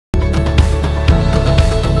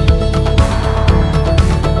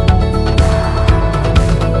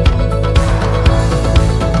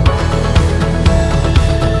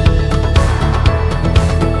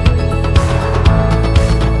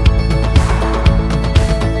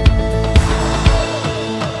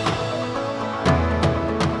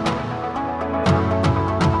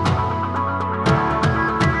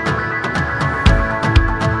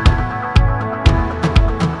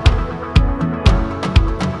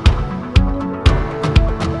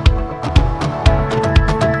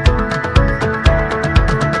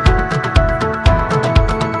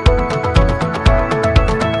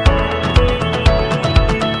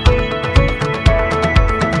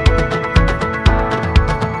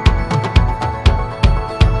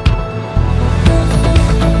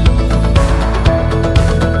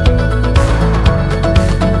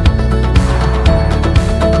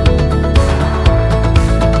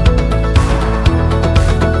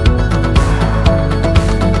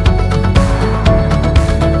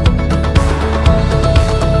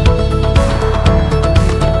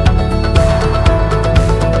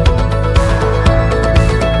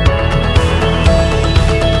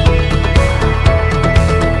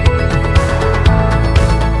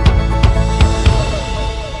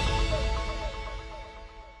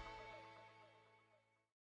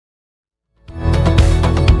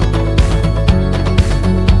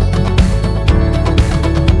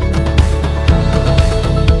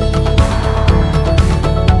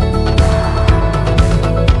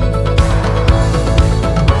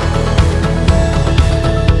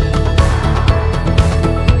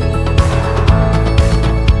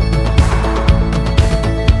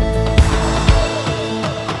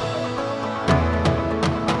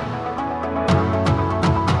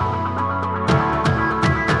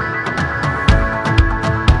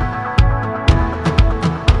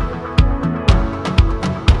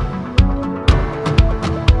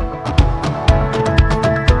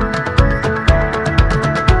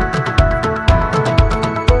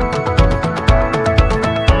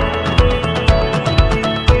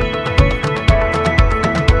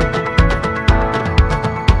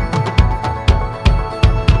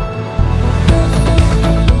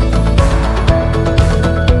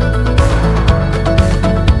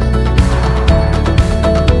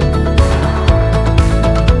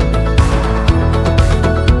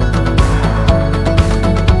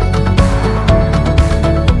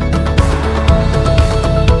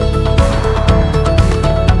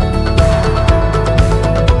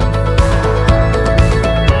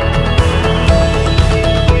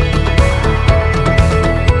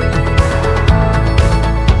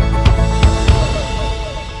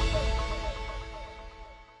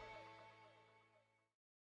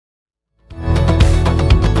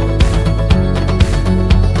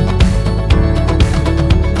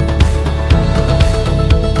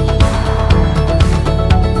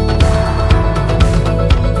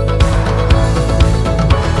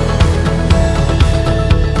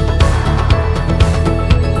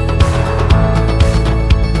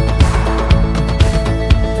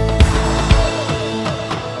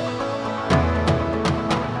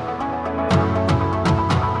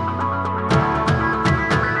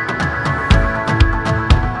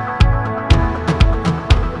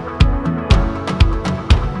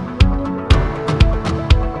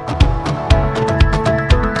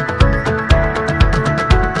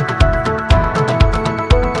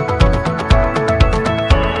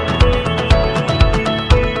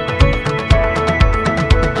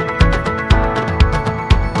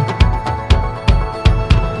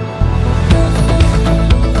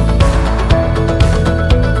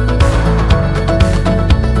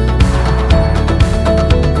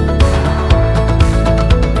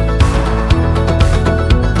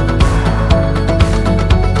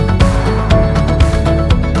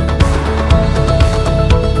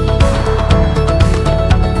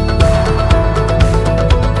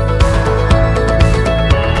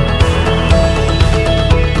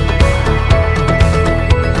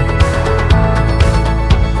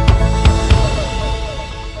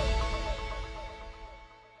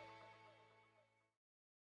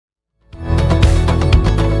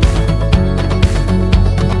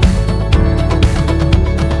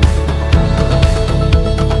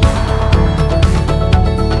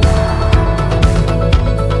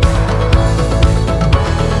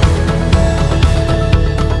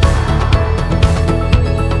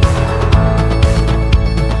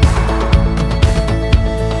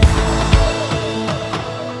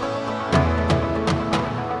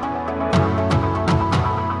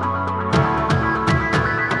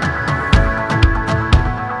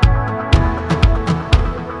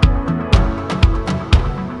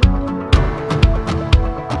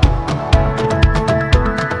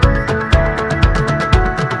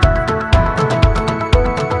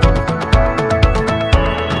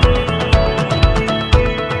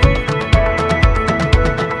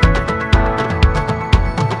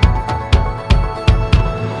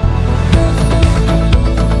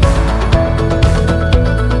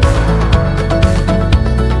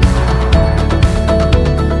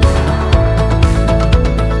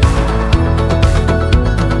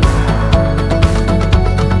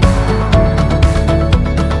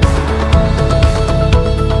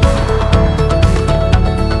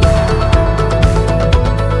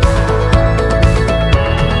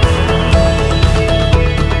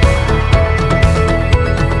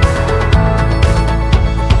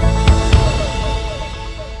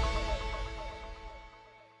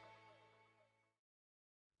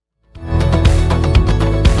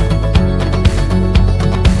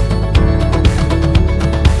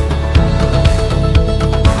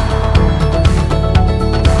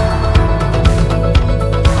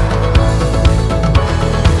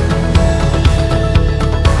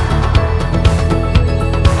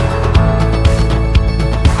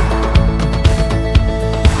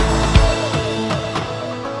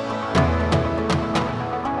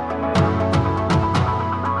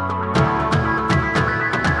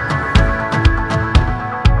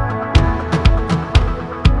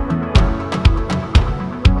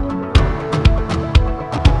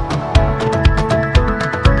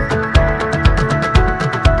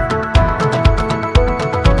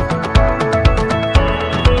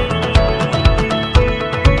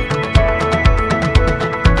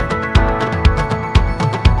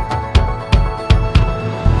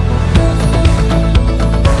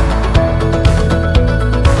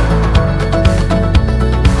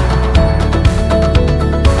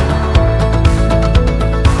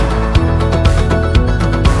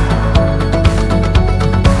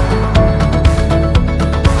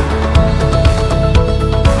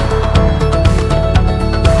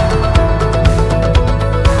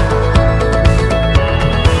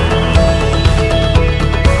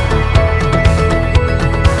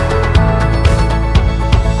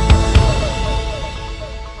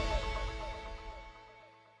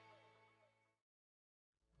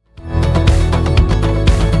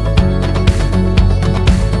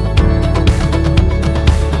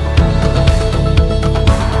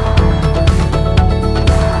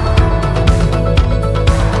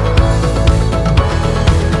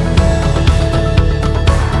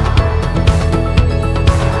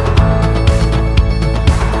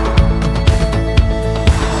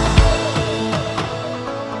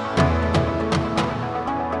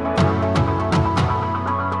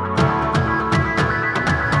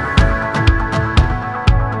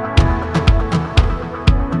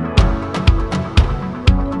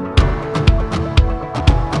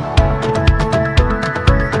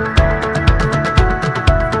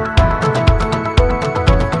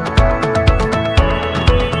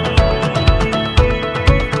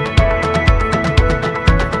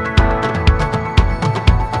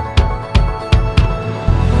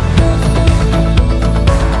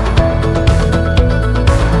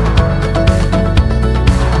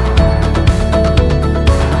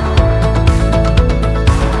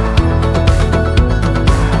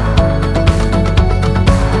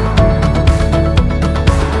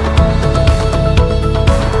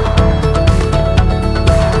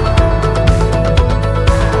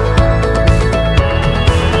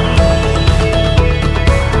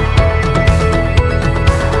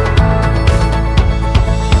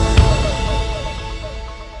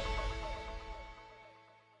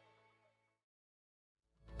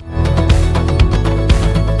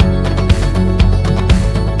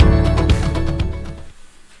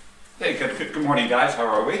Okay, good morning guys, how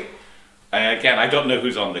are we? Again, I don't know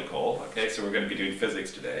who's on the call, okay, so we're going to be doing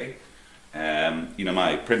physics today. You know,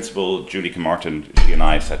 my principal, Julie Kilmartins, she and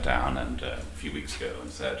I sat down and a few weeks ago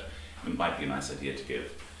and said it might be a nice idea to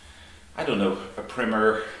give, I don't know, a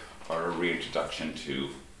primer or a reintroduction to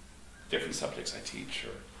different subjects I teach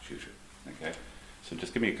or tutor, okay? So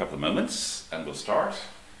just give me a couple of moments and we'll start.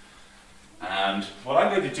 And what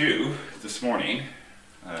I'm going to do this morning,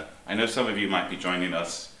 I know some of you might be joining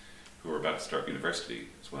us who are about to start university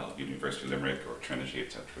as well, University of Limerick or Trinity,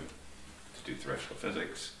 etc., to do theoretical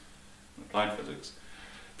physics and applied physics.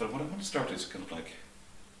 But what I want to start is kind of like,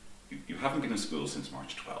 you haven't been in school since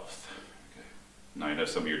March 12th. Okay? Now I know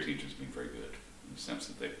some of your teachers have been very good in the sense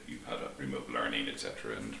that you've had a remote learning,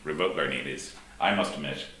 etc., and remote learning is, I must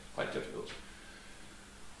admit, quite difficult.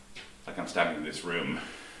 Like I'm standing in this room,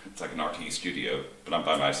 it's like an RT studio, but I'm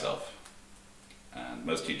by myself. And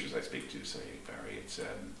most teachers I speak to say, Barry, it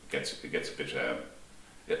gets a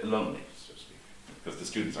bit lonely, so to speak, because the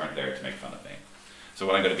students aren't there to make fun of me. So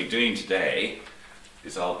what I'm going to be doing today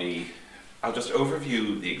is I'll just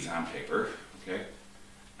overview the exam paper, okay?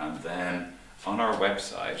 And then on our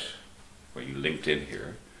website, where you linked in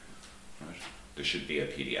here, right, there should be a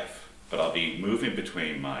PDF. But I'll be moving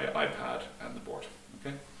between my iPad and the board,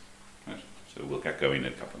 okay? Right. So we'll get going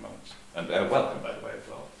in a couple of moments. And welcome, by the way, as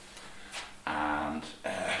well. And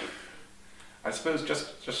I suppose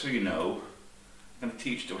just so you know, I'm going to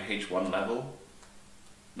teach to a H1 level.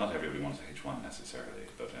 Not everybody wants a H1 necessarily,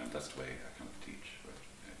 but that's the way I kind of teach. Right?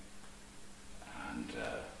 Okay. And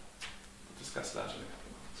we'll discuss that in a couple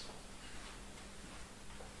of minutes.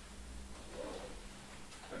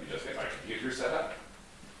 Let me just get my computer set up.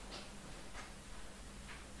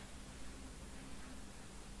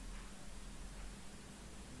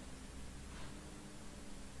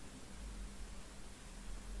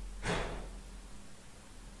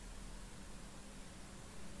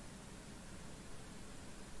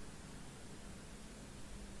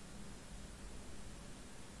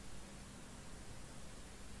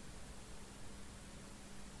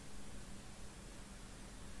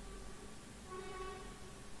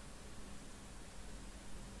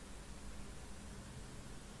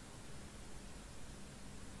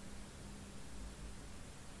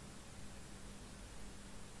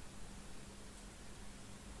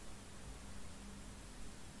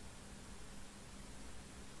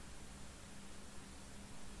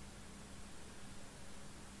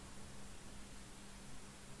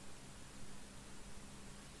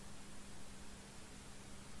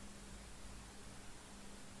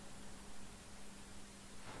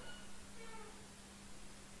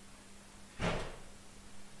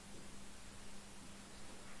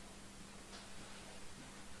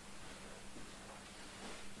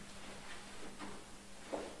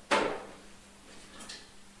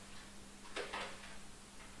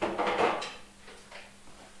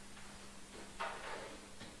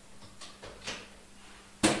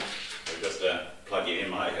 Plug in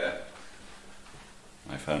my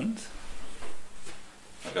phones.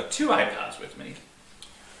 I've got two iPads with me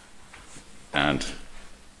and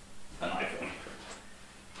an iPhone.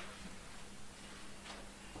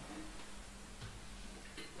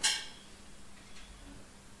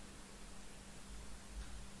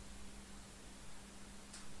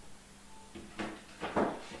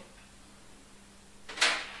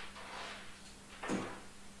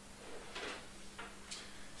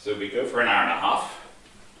 So we go for an hour and a half,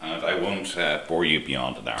 and I won't bore you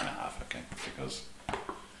beyond an hour and a half, okay? Because,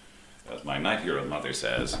 as my 90-year-old mother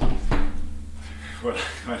says,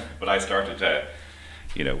 when I started,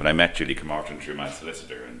 you know, when I met Julie Kilmartins through my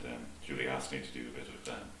solicitor, and Julie asked me to do a bit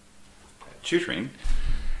of tutoring,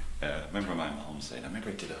 I remember my mom saying, I remember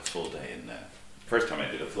I did a full day first time I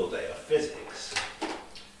did a full day of physics.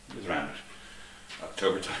 It was around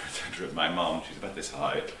October time, etc. My mom, she's about this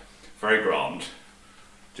high, very grand,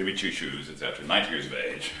 Jimmy Choo shoes, etc., 90 years of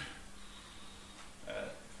age,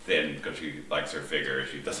 thin because she likes her figure,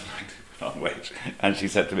 she doesn't like to put on weight, and she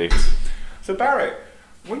said to me, so Barry,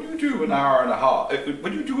 when you do an hour and a half,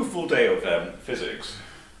 when you do a full day of physics,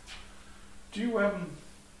 do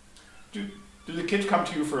the kids come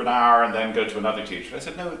to you for an hour and then go to another teacher? I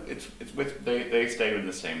said, no, it's with, they stay in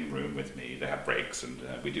the same room with me, they have breaks and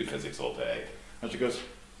we do physics all day. And she goes,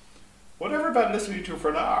 whatever about listening to you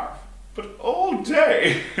for an hour? But all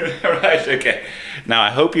day, right, okay. Now I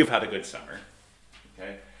hope you've had a good summer,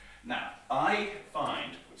 okay. Now I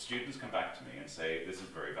find when students come back to me and say this is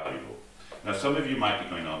very valuable. Now some of you might be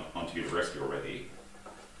going on to university already.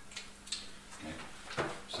 Okay.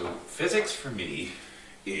 So physics for me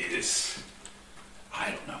is, I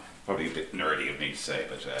don't know, probably a bit nerdy of me to say,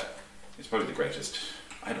 but it's probably the greatest,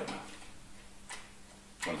 I don't know,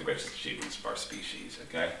 greatest achievements of our species,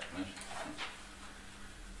 okay? Right?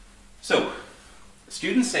 So,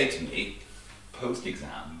 students say to me,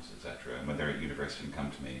 post-exams, etc., and when they're at university and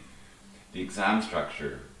come to me, the exam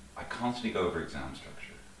structure, I constantly go over exam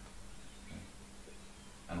structure. Okay?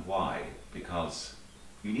 And why? Because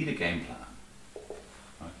you need a game plan.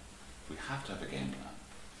 Right? We have to have a game plan.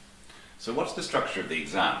 So what's the structure of the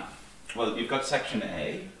exam? Well, you've got section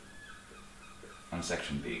A and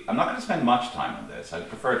section B. I'm not going to spend much time on this. I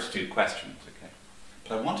prefer to do questions, okay?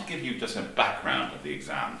 But I want to give you just a background of the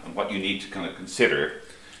exam and what you need to kind of consider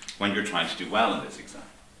when you're trying to do well in this exam.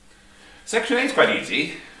 Section A is quite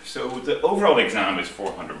easy. So the overall exam is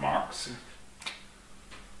 400 marks.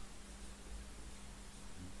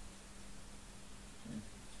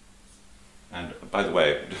 And by the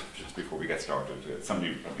way, just before we get started, some of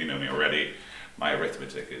you probably know me already, my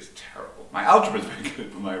arithmetic is terrible. My algebra is very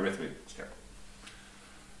good, but my arithmetic is terrible.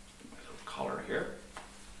 My little collar here.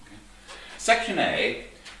 Okay. Section A,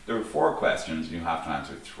 there are 4 questions and you have to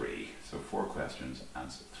answer 3. So 4 questions,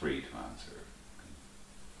 answer 3 to answer.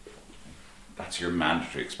 Okay. That's your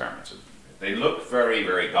mandatory experiments. They look very,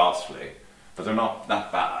 very ghastly, but they're not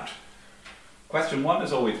that bad. Question 1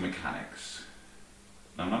 is always mechanics.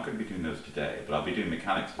 Now, I'm not going to be doing those today, but I'll be doing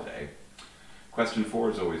mechanics today. Question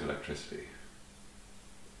 4 is always electricity.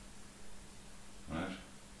 Right?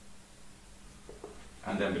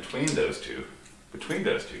 And then between those two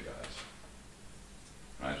guys,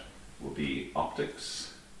 right, will be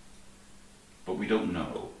optics, but we don't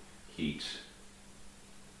know heat.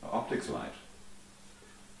 Optics, light,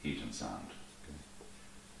 heat and sound.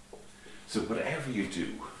 Okay. So whatever you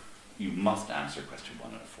do, you must answer question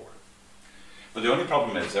 1 and 4. But the only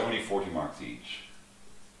problem is they're only 40 marks each.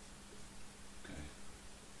 Okay.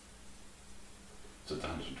 So it's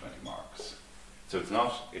 120 marks. So it's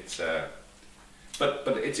not, it's, but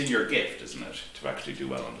it's in your gift, isn't it, to actually do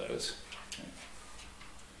well on those. Okay.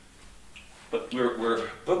 But we're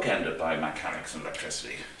bookended by mechanics and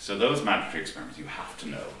electricity. So those mandatory experiments you have to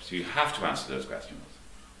know. So you have to answer those questions.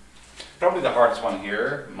 Probably the hardest one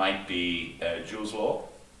here might be Joule's law,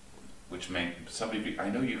 which may somebody be, I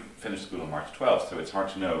know you finished school on March 12th, so it's hard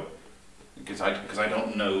to know because I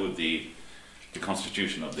don't know the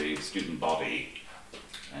constitution of the student body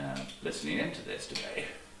listening into this today.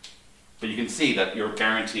 But you can see that you're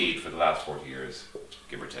guaranteed for the last 40 years,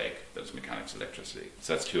 give or take, that's mechanics and electricity.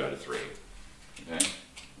 So that's 2 out of 3. Okay.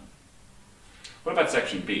 What about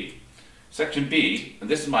section B? Section B, and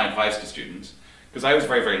this is my advice to students, because I was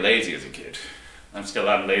very, very lazy as a kid. I'm still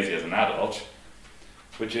that lazy as an adult,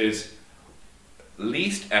 which is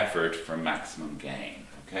least effort for maximum gain,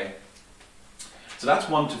 okay? So that's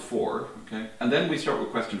 1 to 4, okay? And then we start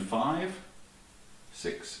with question 5,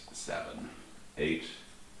 6, 7, 8,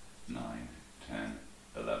 9, 10,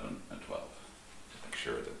 11, and 12. Just make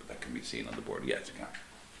sure that that can be seen on the board. Yes, it can.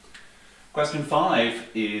 Question 5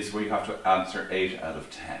 is where you have to answer 8 out of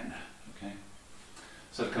 10, okay?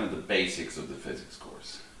 So that's kind of the basics of the physics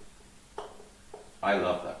course. I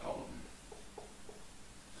love that problem.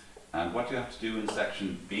 And what you have to do in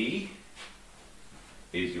section B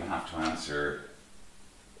is you have to answer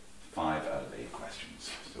 5 out of 8 questions.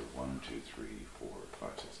 So 1, 2, 3, 4, 5,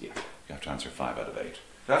 6. Yeah, you have to answer 5 out of 8.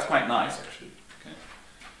 That's quite nice, actually. Okay.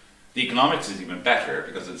 The economics is even better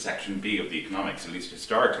because in section B of the economics, at least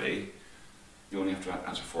historically, you only have to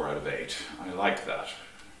answer 4 out of 8. I like that.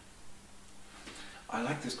 I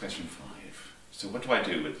like this question 5. So what do I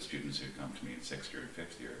do with the students who come to me in 6th year and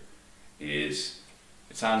 5th year? Is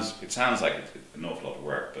it sounds like it's an awful lot of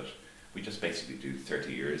work, but we just basically do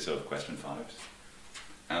 30 years of question 5s,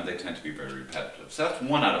 and they tend to be very repetitive. So that's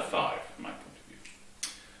 1 out of 5 from my point of view.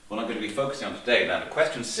 What I'm going to be focusing on today, now,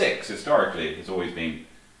 question 6 historically has always been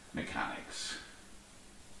mechanics.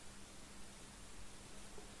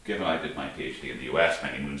 Given I did my PhD in the US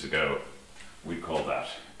many moons ago, we call that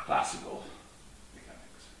classical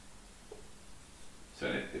mechanics. So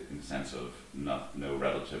in the sense of no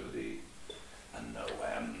relativity and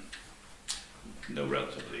no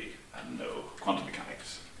relativity and no quantum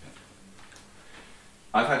mechanics. Okay.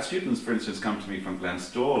 I've had students, for instance, come to me from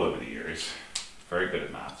Glenstall over the years, very good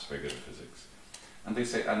at maths, very good at physics, and they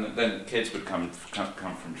say, and then kids would come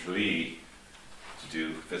from Tralee to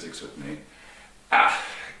do physics with me.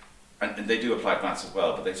 And they do applied maths as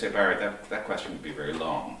well, but they say, Barry, that question would be very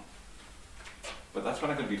long. But that's what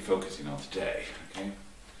I'm going to be focusing on today, okay?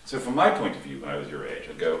 So from my point of view, when I was your age,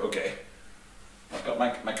 I'd go, okay, I've got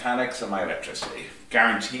my mechanics and my electricity,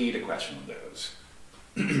 guaranteed a question on those.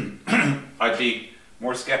 I'd be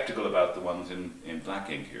more skeptical about the ones in black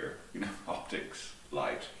ink here, you know, optics,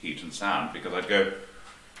 light, heat and sound, because I'd go,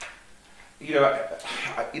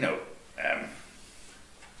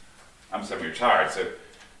 I'm semi-retired, so,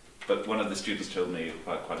 but one of the students told me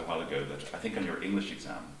quite a while ago that I think on your English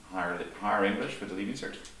exam, higher English for the Leaving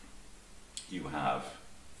Cert, you have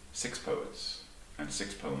 6 poets and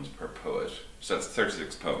 6 poems per poet, so that's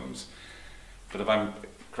 36 poems. But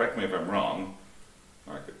correct me if I'm wrong,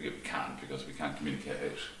 or we can't because we can't communicate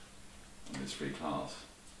in this free class.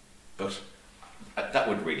 But that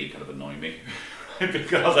would really kind of annoy me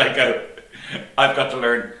because I've got to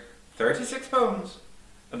learn 36 poems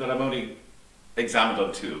and then I'm only examined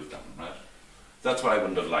on 2 of them, right? That's what I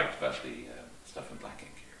wouldn't have liked about the stuff in black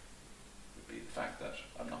ink here, would be the fact that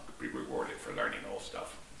I'm not going to be rewarded for learning all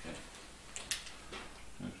stuff. Okay.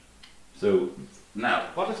 So now,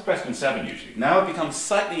 what is question 7 usually? Now it becomes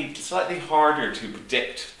slightly harder to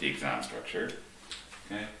predict the exam structure.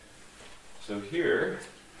 Okay. So here,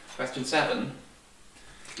 question 7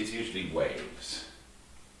 is usually waves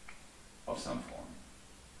of some form,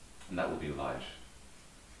 and that will be light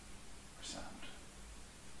or sound.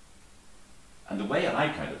 And the way I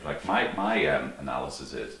kind of like my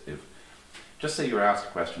analysis is, if just say you're asked a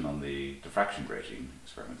question on the diffraction grating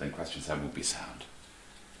experiment, then question 7 will be sound.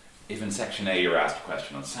 If in section A you're asked a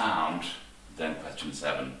question on sound, then question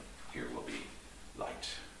 7 here will be light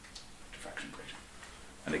diffraction grating.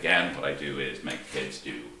 And again, what I do is make kids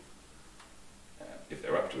do, if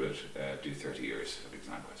they're up to it, do 30 years of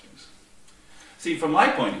exam questions. See, from my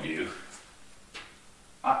point of view,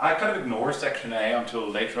 I kind of ignore section A until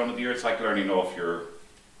later on in the year. It's like learning off your,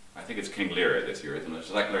 I think it's King Lear this year, isn't it?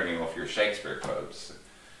 It's like learning off your Shakespeare quotes.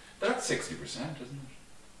 That's 60%, isn't it?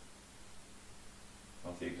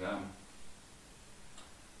 Of the exam.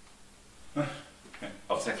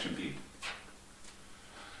 Of section B.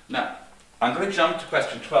 Now, I'm going to jump to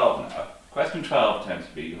question 12 now. Question 12 tends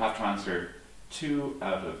to be, you have to answer 2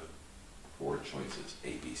 out of 4 choices,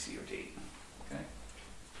 A, B, C, or D. Okay?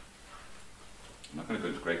 I'm not going to go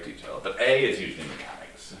into great detail, but A is usually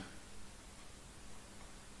mechanics.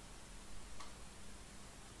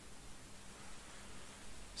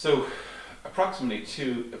 So, approximately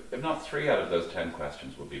 2, if not 3 out of those 10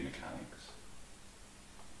 questions will be mechanics.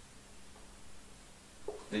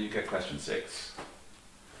 Then you get question 6.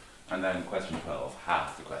 And then question 12,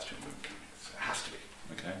 half the question will be mechanics. It has to be,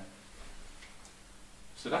 okay?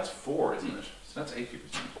 So that's 4, isn't it? So that's 80%.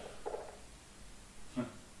 Huh.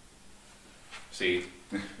 See,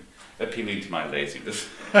 appealing to my laziness.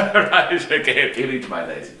 Right, okay, appealing to my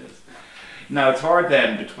laziness. Now it's hard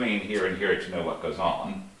then between here and here to know what goes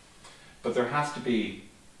on, but there has to be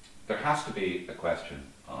a question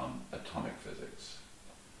on atomic physics.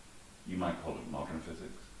 You might call it modern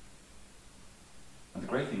physics. And the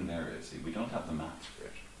great thing there is, see, we don't have the maths for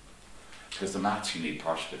it. Because the maths, you need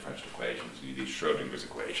partial differential equations, you need Schrodinger's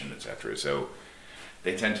equation, etc. So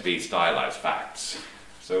they tend to be stylized facts.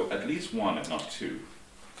 So at least 1, if not 2,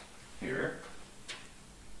 here,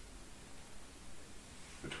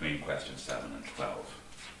 between questions 7 and 12,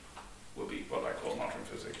 will be what I call modern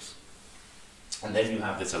physics. And then you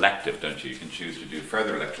have this elective, don't you? You can choose to do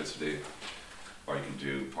further electricity, or you can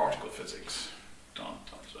do particle physics.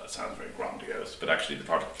 That sounds very grandiose, but actually the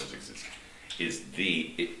particle physics is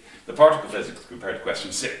the particle physics compared to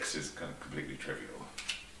question 6 is kind of completely trivial.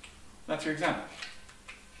 That's your exam.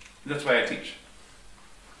 That's why I teach.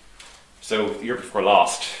 So the year before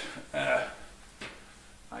last,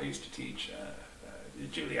 I used to teach,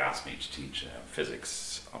 Julie asked me to teach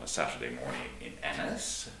physics on a Saturday morning in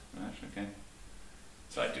Ennis. Right, okay.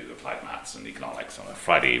 So I do applied maths and economics on a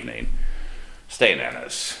Friday evening. Stay in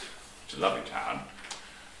Ennis. It's a lovely town.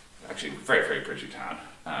 Actually, very, very pretty town.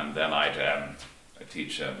 And then I'd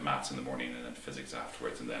teach maths in the morning and then physics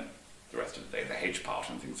afterwards, and then the rest of the day, the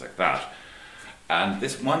H-pot and things like that. And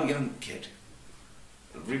this one young kid,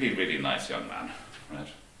 a really, really nice young man, right?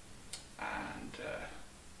 And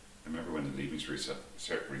I remember when the Leaving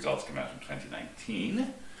Cert results came out in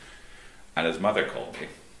 2019, and his mother called me,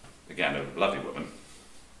 again, a lovely woman,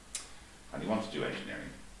 and he wanted to do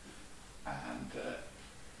engineering. And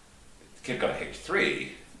the kid got a H3.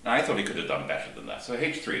 Now, I thought he could have done better than that. So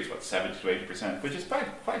H3 is what, 70 to 80%, which is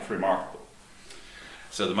quite remarkable.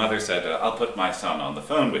 So the mother said, I'll put my son on the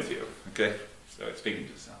phone with you. Okay? So I'm speaking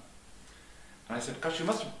to the son. And I said, gosh, you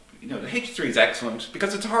must, the H3 is excellent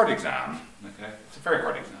because it's a hard exam. Okay? It's a very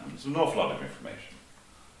hard exam. There's an awful lot of information.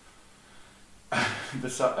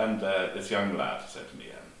 This young lad said to me,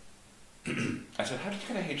 I said, how did you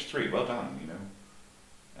get a H3? Well done,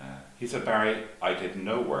 He said, Barry, I did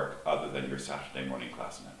no work other than your Saturday morning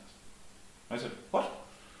class in Ennis. I said, what?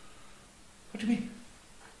 What do you mean?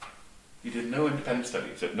 You did no independent study.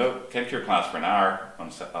 He said, no, came to your class for an hour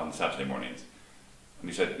on Saturday mornings. And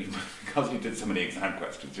he said, because you did so many exam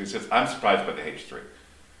questions. He says, I'm surprised by the H3.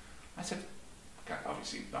 I said,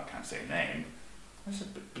 obviously I can't say a name. I said,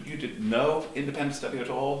 but you did no independent study at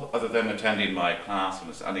all, other than attending my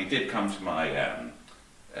class, and he did come to my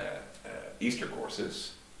Easter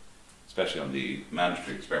courses, especially on the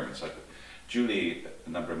mandatory experiments. Like Julie, a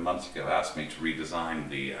number of months ago, asked me to redesign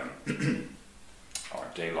the our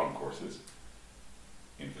day-long courses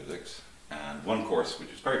in physics, and one course which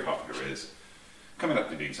is very popular is, coming up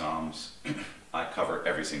to the exams, I cover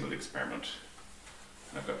every single experiment.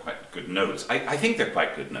 And I've got quite good notes. I think they're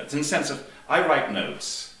quite good notes, in the sense of, I write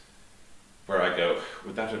notes where I go,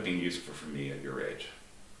 would that have been useful for me at your age?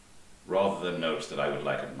 Rather than notes that I would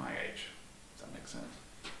like at my age. Does that make sense?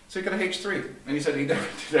 So he got a H3, and he said he never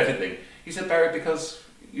did anything. He said, Barry, because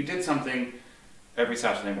you did something every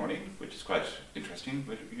Saturday morning, which is quite interesting,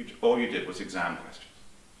 but all you did was exam questions,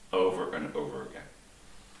 over and over again.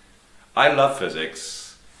 I love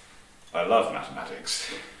physics, I love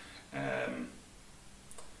mathematics,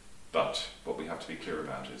 but what we have to be clear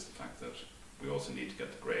about is the fact that we also need to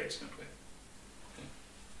get the grades, don't we? Okay.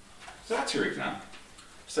 So that's your exam.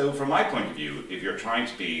 So from my point of view, if you're trying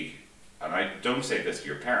to be, and I don't say this to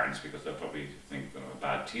your parents because they'll probably think that I'm a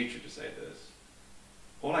bad teacher to say this,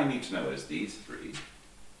 all I need to know is these three,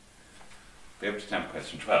 be able to attempt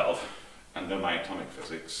question 12, and know my atomic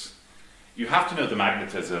physics. You have to know the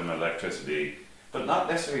magnetism, electricity, but not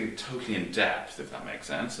necessarily totally in depth, if that makes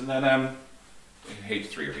sense. And then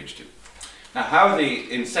H3 or H2. Now, how are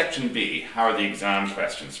in section B, how are the exam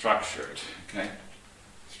questions structured? Okay,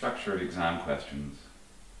 structured exam questions.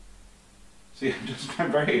 See,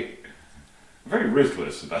 I'm very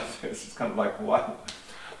ruthless about this. It's kind of like,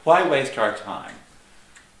 why waste our time?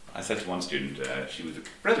 I said to one student, she was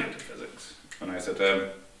brilliant at physics, and I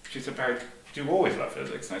said, she said, Barry, do you always love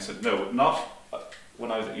physics? And I said, no, not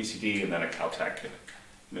when I was at UCD and then at Caltech. You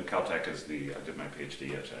know, Caltech is I did my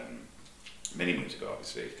PhD at many moons ago,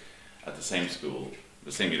 obviously, at the same school,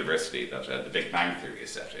 the same university that the Big Bang Theory is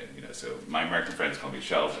set in. You know, so my American friends call me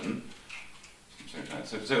Sheldon.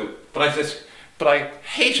 But I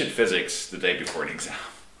hated physics the day before an exam.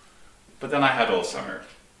 But then I had all summer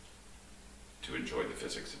to enjoy the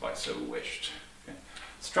physics if I so wished. Okay.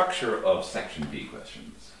 Structure of section B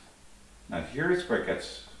questions. Now here's where it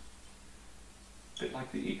gets a bit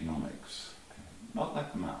like the economics. Okay. Not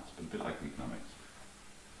like the maths, but a bit like the economics.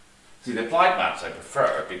 See, the applied maths I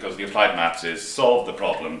prefer, because the applied maths is solve the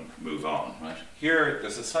problem, move on. Right? Here,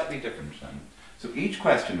 there's a slightly different thing. So each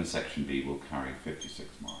question in section B will carry 56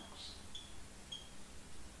 marks.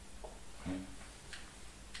 Okay.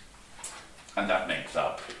 And that makes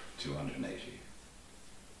up 280.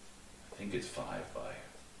 I think it's 5 by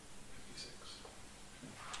 56.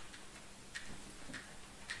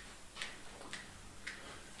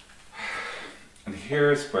 And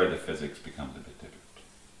here's where the physics becomes a bit difficult.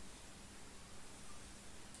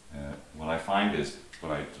 What I find is,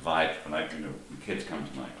 when kids come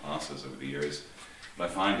to my classes over the years, what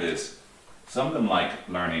I find is, some of them like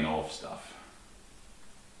learning off stuff.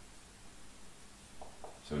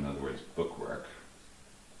 So in other words, bookwork.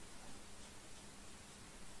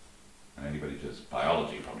 And anybody who does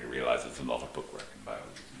biology probably realizes there's a lot of bookwork in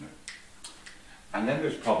biology, isn't there? And then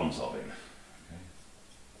there's problem solving. Okay?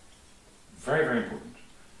 Very, very important.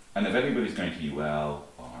 And if anybody's going to UL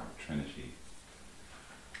or Trinity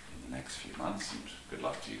in the next few months, and good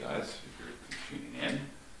luck to you guys if you're tuning in,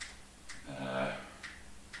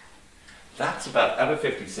 that's about, out of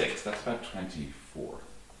 56, that's about 24.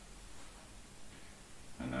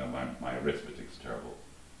 I know my arithmetic's terrible,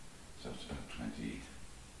 so it's about 26.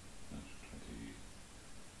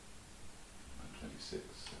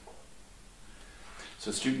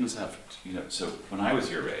 So students have, so when I was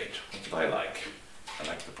your age, what did I like? I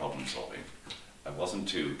liked the problem solving. I wasn't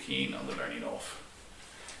too keen on the learning off,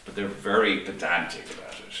 but they're very pedantic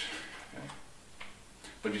about it. Okay?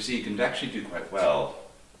 But you see, you can actually do quite well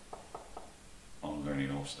on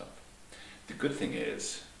learning off stuff. The good thing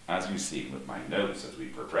is, as you see with my notes as we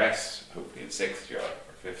progress, hopefully in 6th year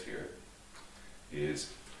or 5th year, is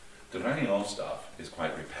the learning off stuff is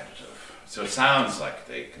quite repetitive. So it sounds like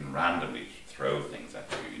they can randomly throw things at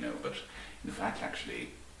you, but in fact, actually,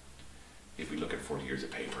 if we look at 40 years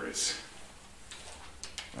of papers,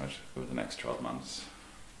 right, over the next 12 months,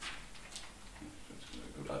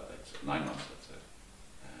 about 9 months, let's say,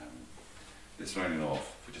 this learning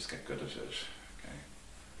off, if we just get good at it, okay,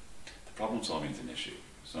 the problem solving is an issue.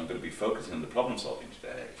 So I'm going to be focusing on the problem solving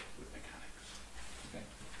today with mechanics.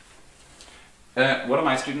 Okay. One of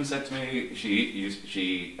my students said to me,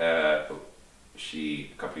 she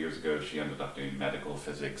a couple of years ago, she ended up doing medical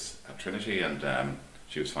physics at Trinity, and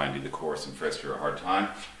she was finding the course in first year a hard time.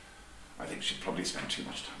 I think she'd probably spent too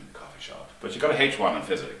much time in the coffee shop. But she got a H1 in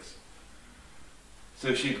physics.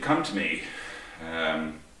 So she'd come to me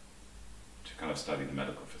to kind of study the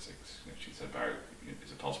medical physics. You know, she said, Barry,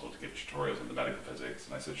 is it possible to give tutorials on the medical physics?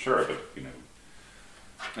 And I said, sure, but you know.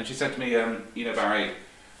 And she said to me, you know, Barry,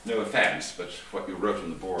 no offense, but what you wrote on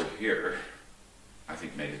the board here, I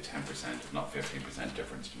think made a 10%, if not 15%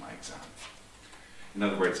 difference to my exam. In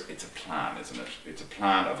other words, it's a plan, isn't it? It's a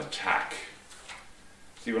plan of attack.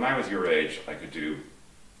 See, when I was your age, I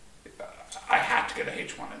had to get a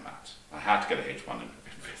H1 in maths. I had to get a H1 in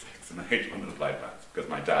physics and a H1 in applied maths because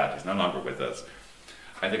my dad is no longer with us.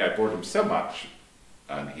 I think I bored him so much,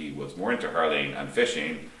 and he was more into hurling and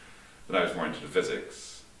fishing than I was more into the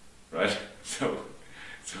physics, right? So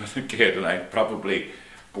as a kid, and I probably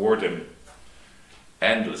bored him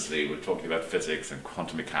endlessly with talking about physics and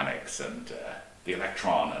quantum mechanics and the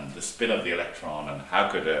electron and the spin of the electron and how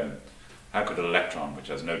could an electron, which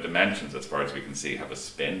has no dimensions as far as we can see, have a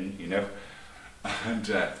spin, you know? And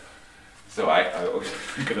so I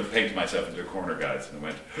kind of painted myself into a corner, guys, and I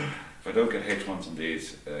went, if I don't get H1s on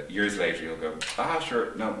these, years later you'll go,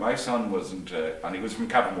 sure, no, my son wasn't, and he was from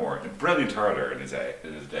Cappamore, a brilliant hurler in his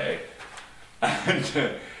day,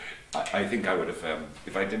 and I think I would have,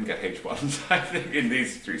 if I didn't get H1s, I think in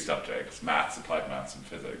these three subjects, maths, applied maths and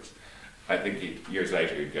physics, I think years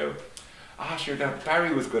later he'd go, sure, now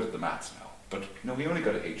Barry was good at the maths now, but no, he only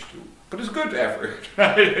got an H2, but it's good effort.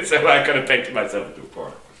 So I kind of painted myself into a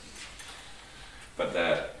corner.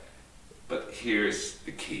 But here's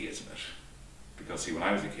the key, isn't it? Because see, when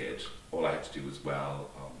I was a kid, all I had to do was well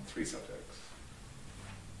on three subjects.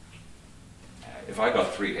 If I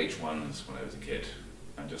got 3 H1s when I was a kid,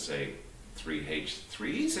 and just say 3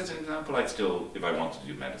 H3s as an example, I'd still, if I wanted to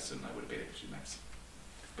do medicine, I would have been able to do medicine.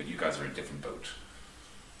 But you guys are in a different boat.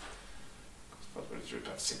 There's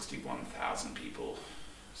about 61,000 people,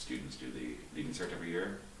 students do the Leaving Cert every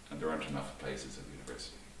year, and there aren't enough places at the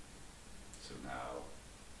university. So now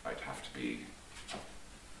I'd have to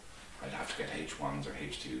get H1s or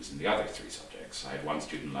H2s in the other three subjects. I had one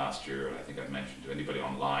student last year, and I think I've mentioned to anybody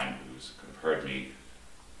online who's kind of heard me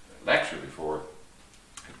lecture before,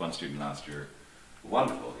 I had one student last year, a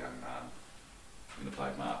wonderful young man in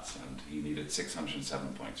applied maths, and he needed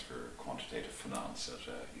 607 points for quantitative finance at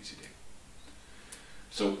UCD.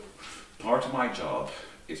 So part of my job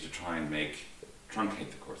is to try and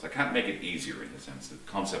truncate the course. I can't make it easier in the sense that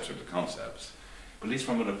concepts are the concepts, but at least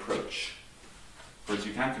from an approach. Whereas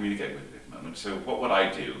you can't communicate with it at the moment. So what would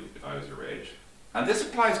I do if I was your age? And this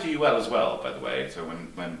applies to UL as well, by the way. So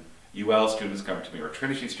when UL students come to me, or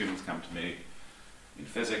Trinity students come to me in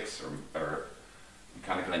physics, or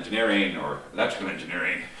mechanical engineering, or electrical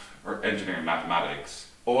engineering, or engineering mathematics,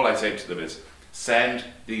 all I say to them is, send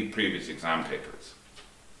the previous exam papers.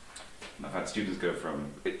 And I've had students go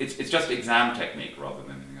from, it's just exam technique rather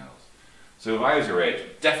than anything else. So if I was your age,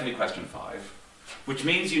 definitely question 5, which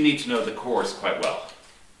means you need to know the course quite well,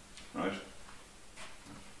 right?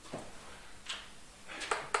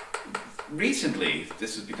 Recently,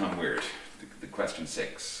 this has become weird, the question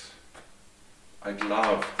 6. I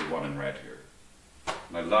love the one in red here,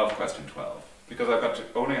 and I love question 12, because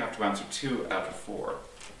only have to answer 2 out of 4,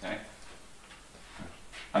 okay?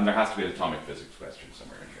 And there has to be an atomic physics question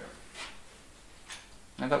somewhere in here.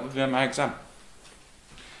 And that would be my exam.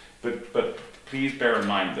 But please bear in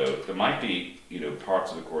mind though, there might be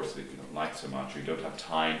parts of the course that you don't like so much, or you don't have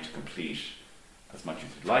time to complete as much as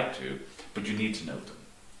you'd like to, but you need to know them,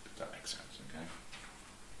 if that makes sense, okay?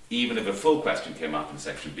 Even if a full question came up in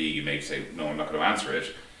section B, you may say, no, I'm not going to answer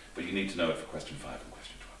it, but you need to know it for question 5 and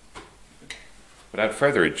question 12. Okay. Without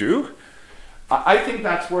further ado, I think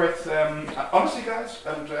that's worth, honestly guys,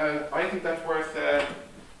 and I think that's worth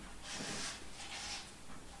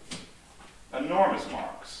enormous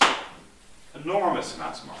marks. Enormous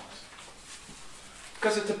amounts of marks.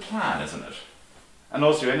 Because it's a plan, isn't it? And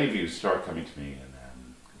also, any of you start coming to me,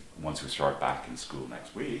 and once we start back in school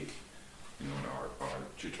next week, our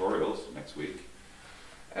tutorials next week,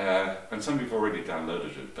 and some of you have already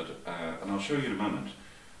downloaded it, but and I'll show you in a moment.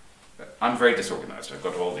 I'm very disorganized. I've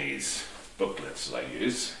got all these booklets that I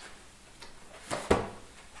use.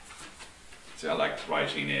 See, I like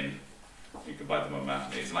writing in. You can buy them on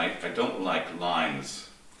Matinees, and I don't like lines.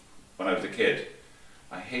 When I was a kid,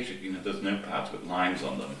 I hated, those notepads with lines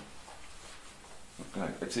on them.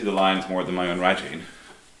 I'd see the lines more than my own writing.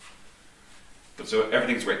 But so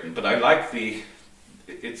everything's written, but I like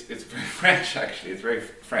it's very French actually, it's very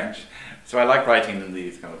French. So I like writing in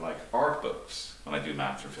these kind of like art books when I do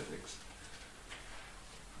maths or physics.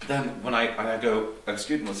 But then when I go, a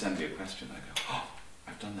student will send me a question, I go, oh,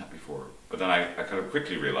 I've done that before. But then I kind of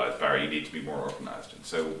quickly realised, Barry, you need to be more organised. And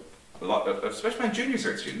so a lot, especially my junior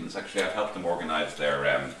cert students, actually I've helped them organise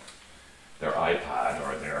their their iPad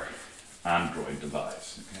or their Android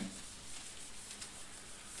device. Okay?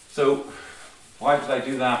 So why did I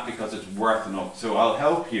do that? Because it's worth enough. So I'll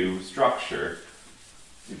help you structure,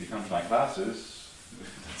 if you come to my classes,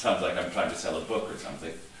 that sounds like I'm trying to sell a book or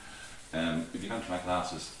something. If you come to my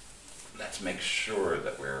classes, let's make sure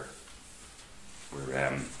that we're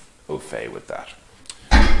au fait with that.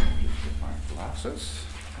 Just get my glasses.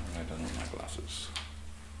 What have I done with my glasses?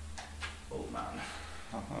 Old man.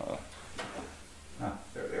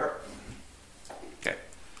 There they are. Okay.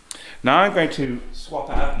 Now I'm going to swap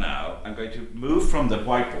out now. I'm going to move from the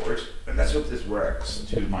whiteboard, and let's hope this works,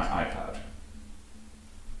 to my iPad.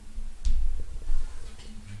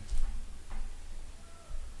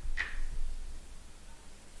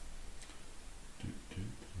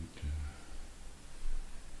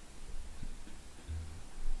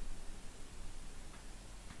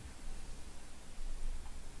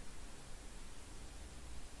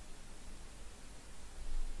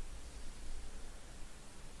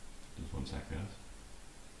 Just 1 sec, guys.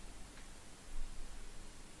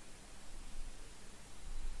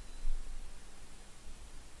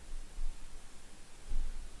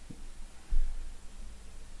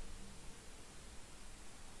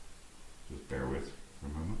 Just bear with for a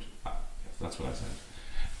moment. Yes, that's what I said.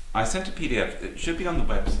 I sent a PDF. It should be on the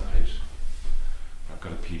website. I've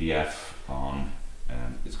got a PDF on.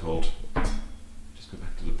 It's called. Just go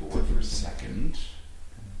back to the board for a second.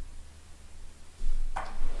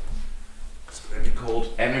 It's going to be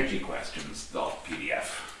called energyquestions.pdf.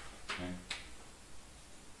 Okay.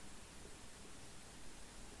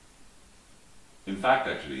 In fact,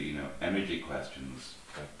 actually, energy questions.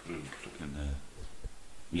 I put it in there.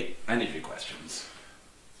 Yeah, energy questions.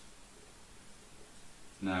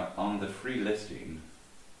 Now, on the free listing,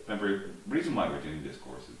 remember, the reason why we're doing this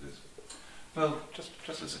course is this. Well, just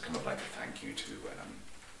as a kind of like a thank you to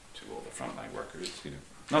all the frontline workers,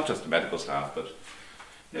 not just the medical staff, but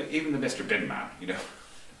even the Mr. Bin Man,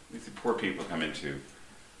 these poor people come into,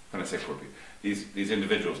 when I say poor people, these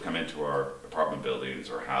individuals come into our apartment buildings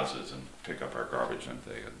or houses and pick up our garbage, and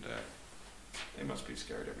they must be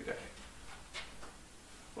scared every day.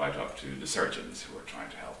 Right up to the surgeons who are trying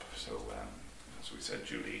to help. So, as we said,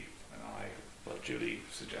 Julie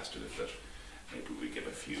suggested that maybe we give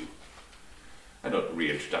a few,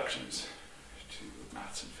 reintroductions to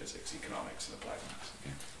maths and physics, economics and applied maths.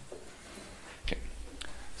 Okay.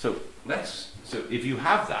 So if you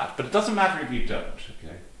have that, but it doesn't matter if you don't,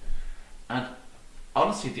 okay? And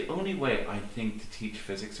honestly, the only way I think to teach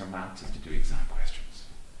physics or maths is to do exam questions.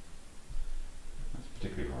 That's a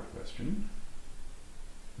particularly hard question.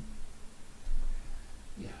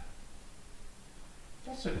 Yeah.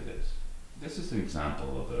 Let's look at this. This is an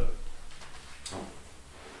example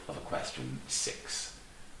of a question 6.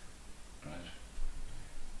 Right.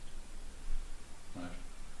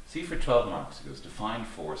 See, for 12 marks it goes define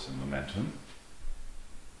force and momentum.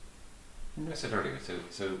 Remember I said earlier,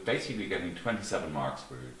 so basically getting 27 marks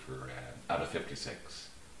for out of 56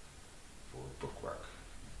 for bookwork.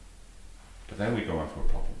 But then we go on to a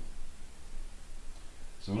problem.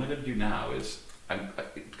 So what I'm going to do now is,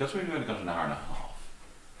 because we've only got an hour and a half,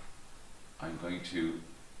 I'm going to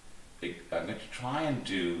try and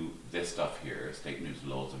do this stuff here, state news,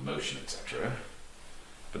 laws of motion, etc.,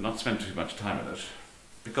 but not spend too much time on it,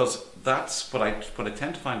 because that's what I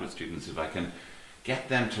tend to find with students. If I can get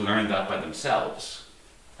them to learn that by themselves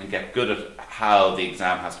and get good at how the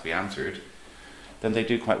exam has to be answered, then they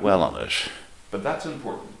do quite well on it. But that's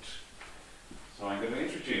important. So I'm going to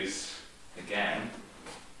introduce again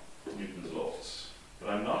Newton's laws, but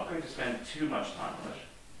I'm not going to spend too much time on it,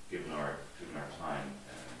 given our time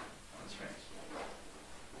constraints.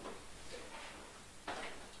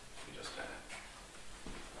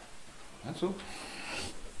 That's all.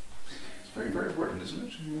 It's very, very important, isn't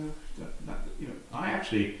it?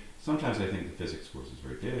 Sometimes I think the physics course is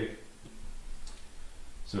very big.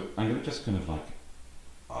 So I'm going to just kind of I'm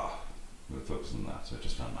going to focus on that. So I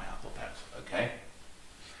just found my Apple Pen, okay?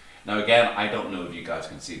 Now again, I don't know if you guys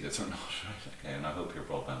can see this or not, right? Okay, and I hope your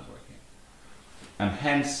broadband is working. And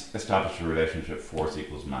hence establish a relationship force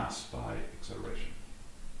equals mass by acceleration.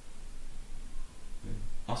 Okay.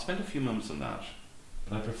 I'll spend a few moments on that,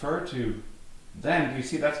 but I prefer to, then, you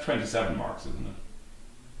see that's 27 marks, isn't it?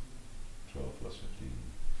 12 plus 15.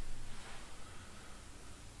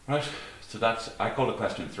 Right, so I call it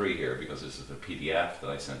question 3 here because this is a PDF that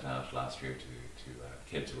I sent out last year to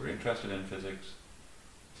kids who were interested in physics.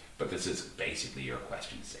 But this is basically your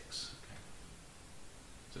question 6. Okay?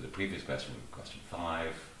 So the previous question was question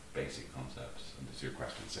 5, basic concepts, and this is your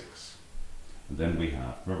question 6. And then we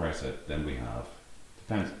have, remember I said, then we have,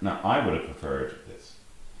 depends. Now I would have preferred this.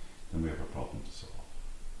 then we have a problem to solve.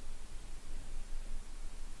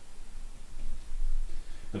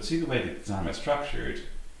 But see the way the exam is structured,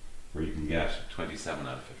 where you can get 27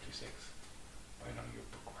 out of 56 by knowing your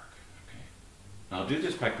bookwork. Okay. Now I'll do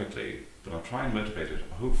this quite quickly, but I'll try and motivate it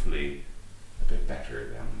hopefully a bit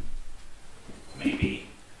better than maybe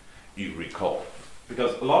you recall.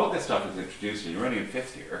 Because a lot of this stuff is introduced and you're only in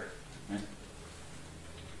 5th year. Right?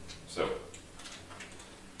 So,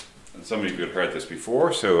 and some of you have heard this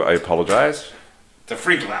before, so I apologize. It's a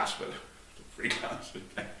free class, but it's a free class.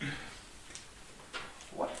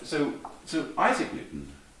 What? So Isaac Newton,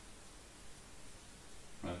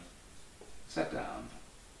 right, sat down.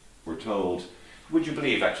 We're told, would you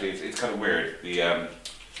believe actually, it's kind of weird, the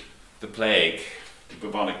plague, the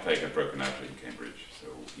bubonic plague had broken out in Cambridge, so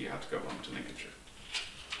he had to go home to Lincolnshire,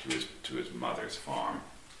 to his mother's farm.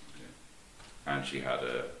 Okay. And she had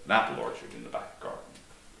an apple orchard in the back garden.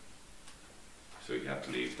 So he had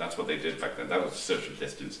to leave. That's what they did back then. That was social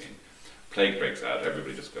distancing. Plague breaks out,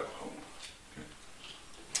 everybody just go home. Okay.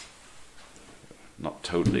 Not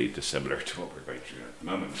totally dissimilar to what we're going through at the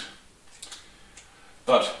moment.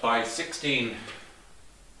 But by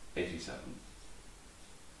 1687,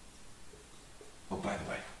 oh, by the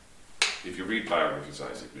way, if you read biographies of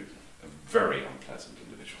Isaac Newton, a very unpleasant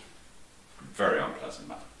individual. Very unpleasant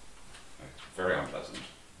man. Right. Very unpleasant.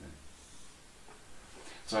 Yeah.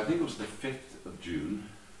 So I think it was the 5th of June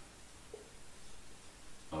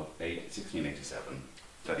of 1687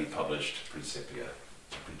 that he published Principia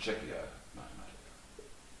Mathematica.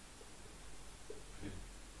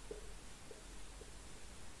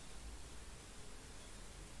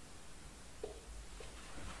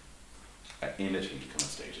 In it, he kind of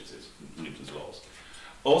stages his Newton's laws.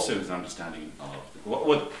 Also, his understanding of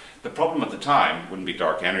the problem at the time wouldn't be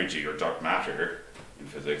dark energy or dark matter in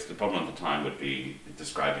physics. The problem at the time would be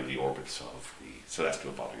describing the orbits of the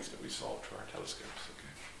celestial bodies that we saw through our telescopes.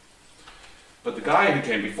 Okay. But the guy who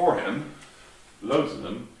came before him, loads of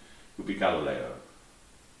them, would be Galileo,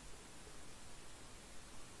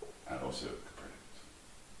 and also Copernicus.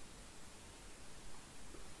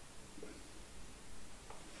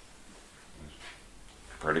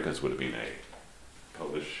 Copernicus would have been a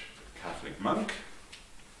Polish Catholic monk,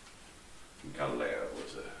 and Galileo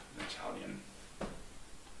was an Italian,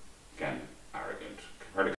 again, arrogant.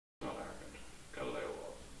 Copernicus was not arrogant, Galileo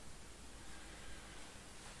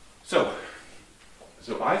was.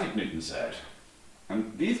 So Isaac Newton said,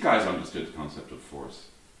 and these guys understood the concept of force,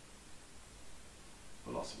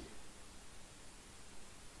 velocity.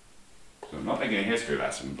 So I'm not making a history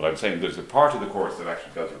lesson, but I'm saying there's a part of the course that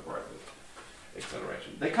actually does require this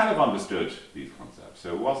acceleration. They kind of understood these concepts,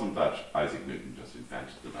 so it wasn't that Isaac Newton just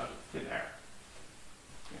invented them out of thin air.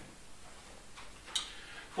 Okay.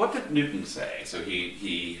 What did Newton say? So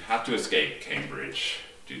he had to escape Cambridge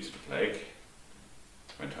due to the plague,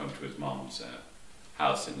 went home to his mom's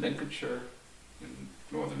house in Lincolnshire, in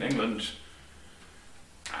northern England,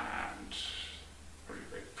 and a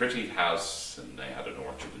very pretty house, and they had an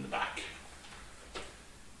orchard in the back.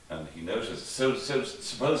 And he noticed, so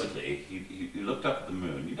supposedly, he looked up at the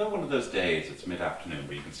moon. You know, one of those days, it's mid-afternoon,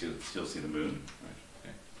 where you can still see the moon, right?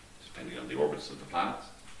 Okay. Depending on the orbits of the planets.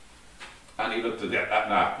 And he looked at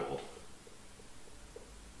an apple.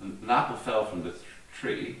 And an apple fell from the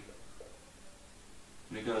tree,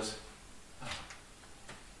 and he goes, oh.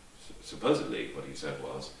 Supposedly, what he said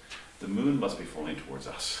was, the moon must be falling towards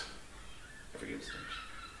us every instant.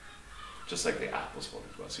 Just like the apples falling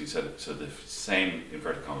to us. He said, so the same,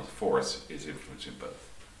 inverted commas, force is influencing both.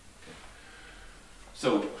 Okay.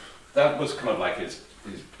 So that was kind of like his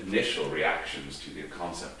initial reactions to the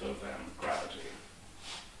concept of gravity.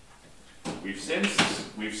 We've since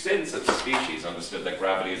as a species understood that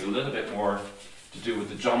gravity is a little bit more to do with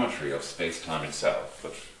the geometry of space-time itself,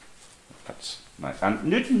 but that's nice. And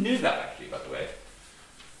Newton knew that actually, by the way.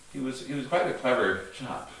 He was quite a clever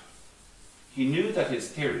chap. He knew that his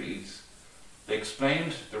theories, they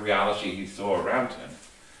explained the reality he saw around him,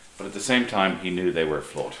 but at the same time he knew they were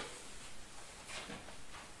flawed.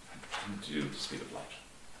 To do with the speed of light.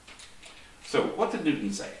 So what did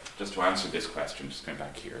Newton say? Just to answer this question, just going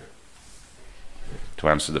back here. To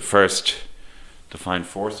answer the first, define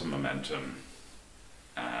force and momentum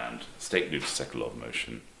and state Newton's second law of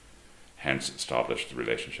motion, hence establish the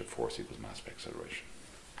relationship force equals mass by acceleration.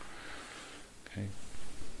 Okay.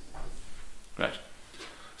 Right.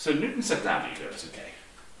 So Newton sat down and he goes, okay.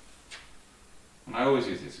 And I always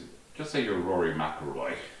use this, just say you're Rory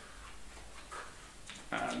McIlroy.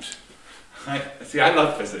 And I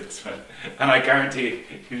love physics, right? And I guarantee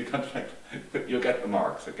you'll get the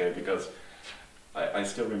marks, okay? Because I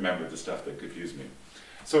still remember the stuff that confused me.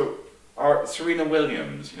 So Or Serena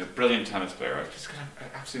Williams, brilliant tennis player. I just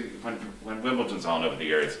absolutely, when Wimbledon's on over the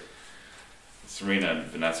years, Serena and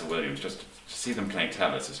Vanessa Williams, just to see them playing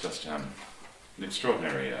tennis is just an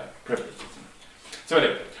extraordinary privilege, isn't it? So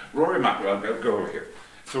anyway, Rory McIlroy, I'll go over here.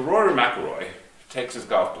 So Rory McIlroy takes his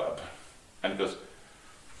golf club and goes,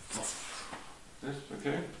 this,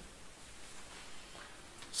 okay?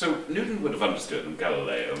 So Newton would have understood, and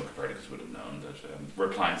Galileo and Copernicus would have known that we're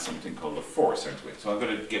applying something called a force, aren't we? So I'm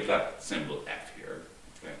going to give that symbol F here.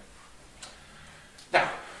 Okay. Now,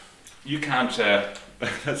 you can't,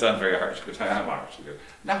 that sounds very harsh, because I am harsh.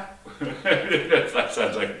 No, that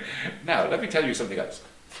sounds like, now let me tell you something else.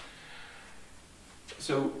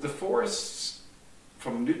 So the force,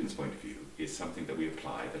 from Newton's point of view, is something that we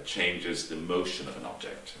apply that changes the motion of an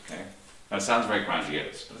object, okay? Now it sounds very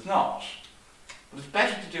grandiose, but it's not. But it's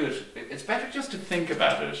better to do it, it's better just to think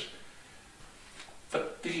about it.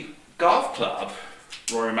 But the golf club,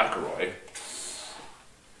 Rory McIlroy,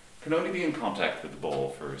 can only be in contact with the ball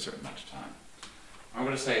for a certain amount of time. I'm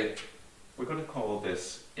going to say, we're going to call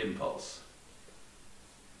this impulse.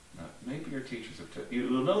 Now, maybe your teachers have,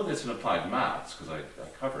 you'll know this in applied maths, because I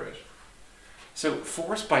cover it. So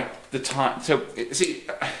force by the time, so see,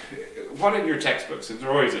 what in your textbooks, there's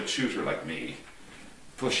always a tutor like me,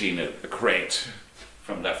 pushing a crate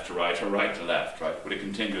from left to right or right to left, right, with a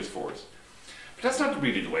continuous force. But that's not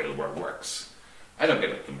really the way the world works. I don't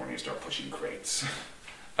get up in the morning and start pushing crates.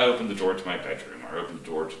 I open the door to my bedroom, or open the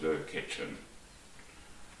door to the kitchen.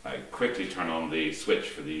 I quickly turn on the switch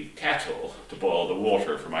for the kettle to boil the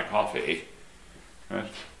water for my coffee. Right?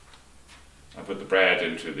 I put the bread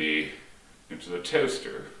into the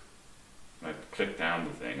toaster, and I click down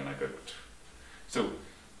the thing and I go. So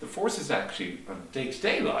the forces actually on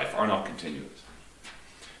day-to-day life are not continuous.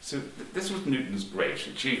 So this was Newton's great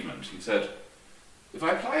achievement. He said, if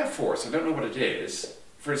I apply a force, I don't know what it is,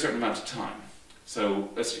 for a certain amount of time. So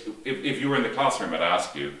if you were in the classroom, I'd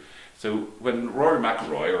ask you, so when Rory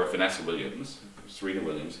McIlroy or Vanessa Williams, Serena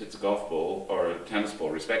Williams, hits a golf ball or a tennis ball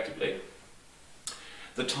respectively,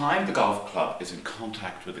 the time the golf club is in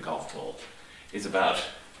contact with the golf ball is about,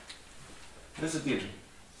 this is the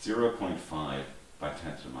 0.5 by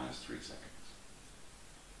 10 to the minus 3 seconds.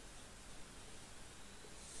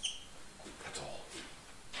 That's all.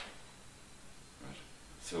 Right.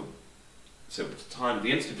 So the time,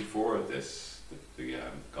 the instant before this, the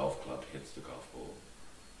golf club hits the golf ball,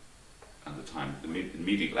 and the time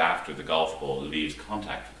immediately after the golf ball leaves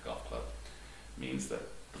contact with the golf club, means that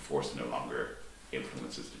the force no longer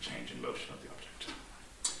influences the change in motion of the object.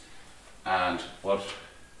 And what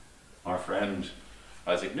our friend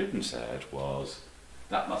Isaac Newton said was,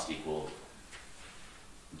 that must equal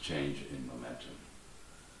change in momentum.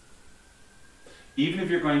 Even if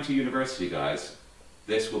you're going to university, guys,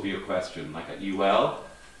 this will be a question, like at UL,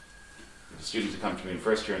 the students who come to me in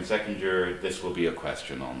first year and second year, this will be a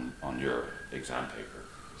question on your exam paper.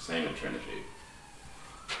 Same in Trinity.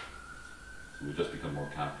 So we'll just become more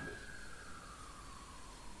calculus.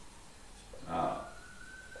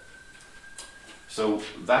 So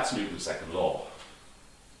that's Newton's second law.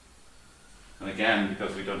 And again,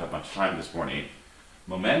 because we don't have much time this morning,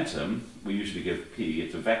 momentum, we usually give P,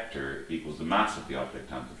 it's a vector, equals the mass of the object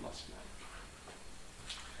times the velocity.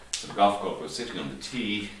 So the golf club was sitting on the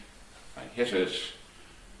tee, I hit it,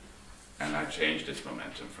 and I changed its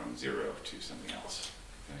momentum from 0 to something else.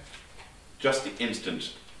 Okay? Just the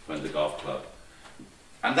instant when the golf club,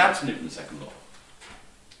 and that's Newton's second law.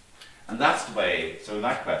 And that's the way, so in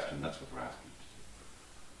that question, that's what we're asking.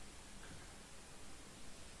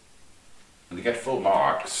 And to get full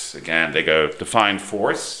marks, again, they go, define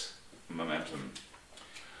force, momentum.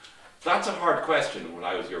 That's a hard question when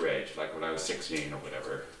I was your age, like when I was 16 or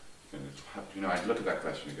whatever. And, I'd look at that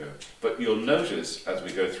question and go, but you'll notice as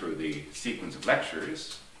we go through the sequence of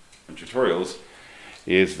lectures and tutorials,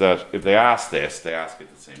 is that if they ask this, they ask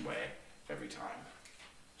it the same way every time.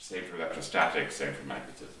 Same for electrostatics, same for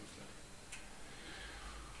magnetism.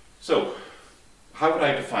 So, how would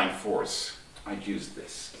I define force? I'd use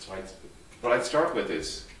this. So what I'd start with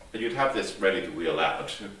is, and you'd have this ready to wheel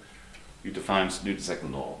out, you define Newton's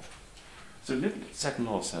second law. So Newton's second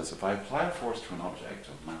law says if I apply a force to an object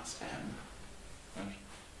of mass m, right,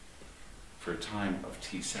 for a time of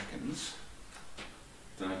t seconds,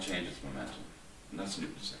 then I change its momentum. And that's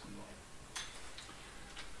Newton's second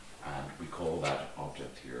law. And we call that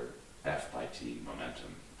object here F by t,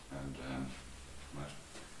 momentum. And right.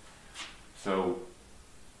 So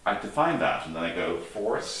I define that, and then I go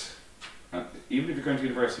force, even if you're going to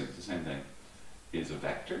university, it's the same thing, is a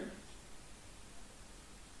vector.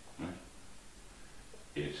 Right?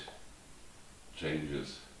 It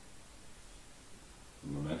changes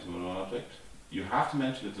the momentum of an object. You have to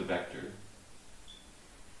mention it's a vector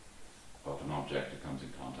of an object it comes in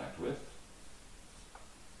contact with.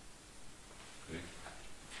 Okay.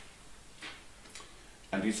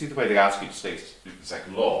 And you see the way they ask you to state the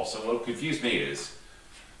second law. So what confused me is,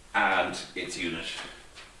 and its unit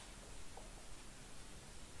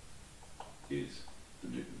is the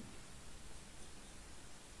Newton.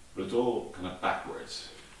 But it's all kind of backwards.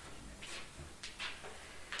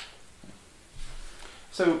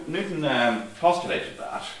 So Newton postulated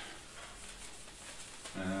that.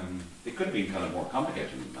 It could have been kind of more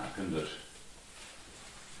complicated than that, couldn't it?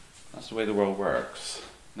 That's the way the world works.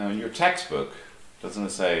 Now in your textbook, doesn't it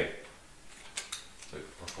say it's like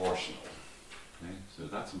proportional? Okay? So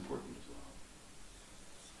that's important as well.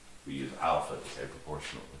 We use alpha to say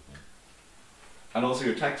proportional. Okay? And also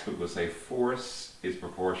your textbook will say force is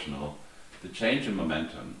proportional to change in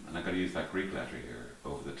momentum, and I'm going to use that Greek letter here,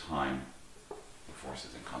 over the time the force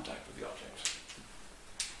is in contact with the object.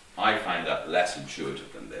 I find that less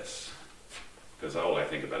intuitive than this, because all I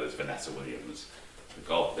think about is Vanessa Williams.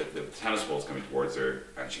 The tennis ball's coming towards her,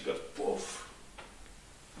 and she goes, woof.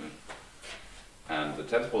 And the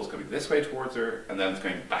tennis ball's coming this way towards her, and then it's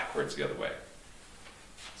going backwards the other way.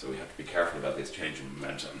 So we have to be careful about this change in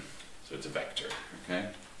momentum. So it's a vector, okay?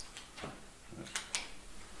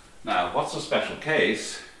 Now, what's the special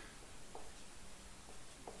case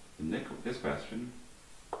in this question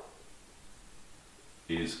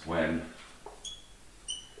is when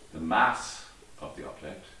the mass of the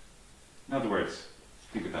object, in other words,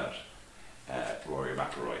 think about Rory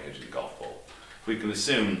McIlroy hitting the golf ball. We can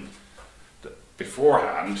assume that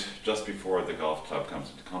beforehand, just before the golf club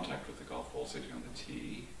comes into contact with the golf ball sitting on the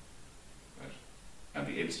tee, right, and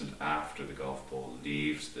the instant after the golf ball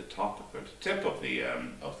leaves the tip of the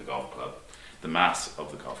golf club, the mass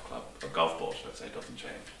of the golf ball, should I say, doesn't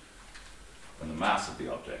change. When the mass of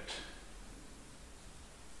the object,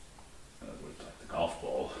 in other words, like the golf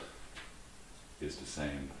ball, is the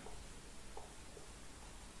same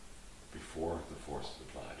before the force is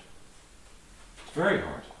applied. It's very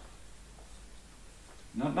hard.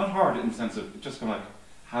 Not hard in the sense of just kind of like,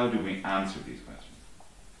 how do we answer these questions?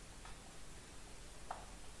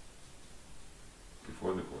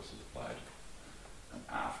 Before the force is applied and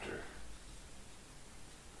after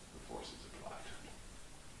the force is applied.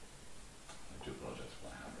 I do apologize for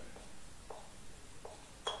my handwriting.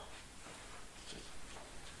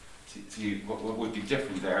 See, what would be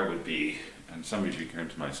different there would be, and some of you came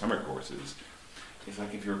to my summer courses, is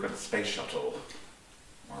like if you were got a space shuttle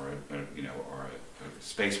or a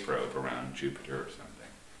space probe around Jupiter or something.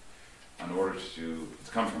 In order it's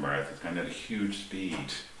come from Earth, it's going at a huge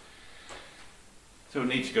speed. So it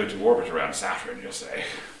needs to go to orbit around Saturn, you'll say.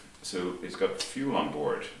 So it's got fuel on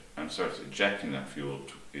board and starts ejecting that fuel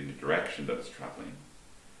in the direction that it's traveling.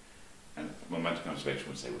 And momentum conservation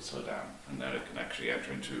would say would slow down, and then it can actually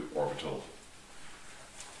enter into orbit around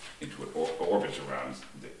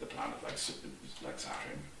the planet like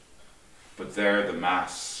Saturn. But there the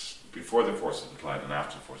mass, before the force is applied and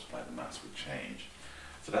after the force is applied, the mass would change.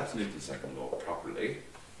 So that's Newton's second law properly,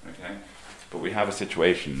 okay? But we have a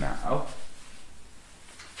situation now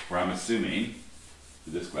where I'm assuming, for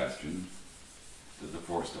this question, that the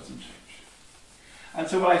force doesn't change. And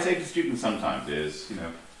so what I say to students sometimes is,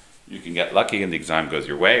 you can get lucky and the exam goes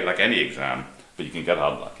your way, like any exam, but you can get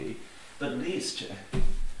unlucky. But at least,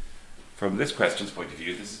 from this question's point of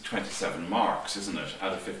view, this is 27 marks, isn't it,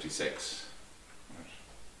 out of 56? Right.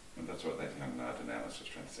 And that's what that young lad in Alice was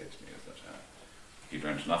trying to say to me, is that he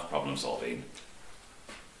learned enough problem solving,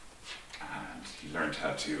 and he learned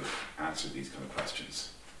how to answer these kind of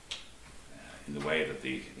questions in the way that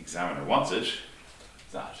the examiner wants it,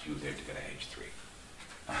 that he was able to get a H3.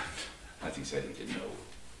 And as he said, he didn't know.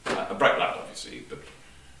 A bright lad, obviously, but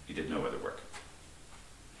he didn't know whether it worked.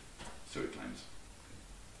 So he claims.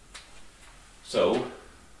 So,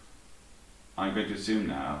 I'm going to assume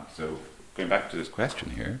now, so going back to this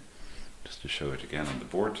question here, just to show it again on the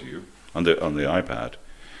board to you, on the iPad,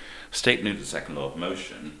 state Newton's second law of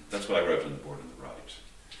motion, that's what I wrote on the board on the right.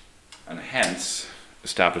 And hence,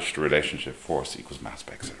 established a relationship force equals mass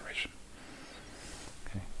by acceleration.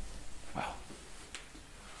 Okay, well.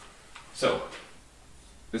 So,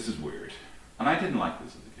 this is weird. And I didn't like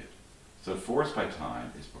this as a kid. So force by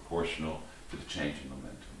time is proportional to the change in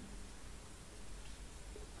momentum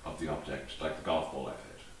of the object, like the golf ball I've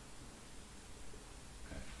hit.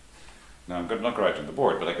 Okay. Now I'm not going to write on the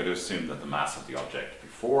board, but I could assume that the mass of the object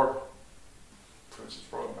before, for instance,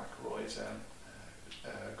 Rory McIlroy's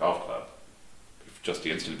golf club, just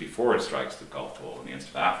the instant before it strikes the golf ball and the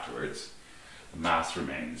instant afterwards, the mass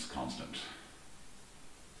remains constant.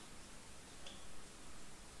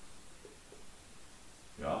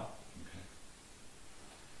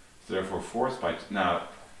 So therefore force by, now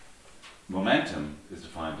momentum is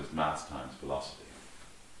defined as mass times velocity.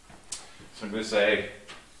 So I'm going to say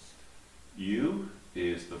u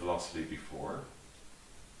is the velocity before,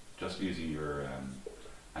 just using your,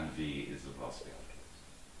 and v is the velocity afterwards.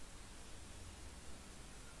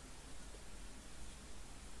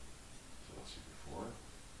 Velocity before.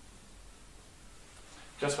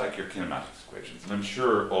 Just like your kinematics equations, and I'm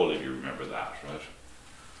sure all of you remember that, right?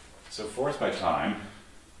 So force by time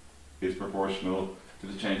is proportional to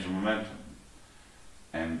the change in momentum,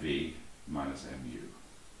 mv minus mu.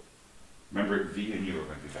 Remember, v and u are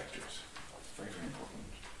going to be vectors. It's very, very important.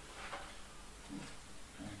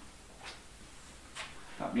 Okay.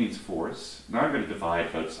 That means force. Now I'm going to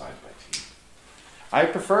divide both sides by t. I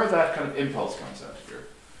prefer that kind of impulse concept here,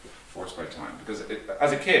 force by time, because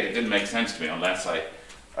as a kid it didn't make sense to me unless I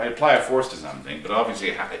apply a force to something, but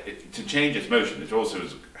obviously to change its motion it also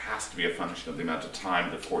has to be a function of the amount of time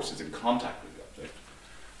the force is in contact with the object.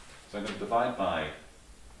 So I'm going to divide by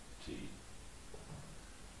t,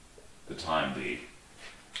 the time the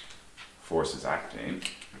force is acting.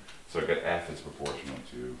 So I get F is proportional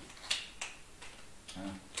to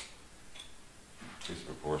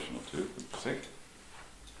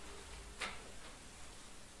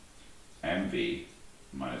mv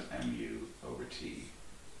minus mu over t.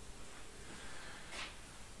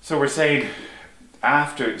 So we're saying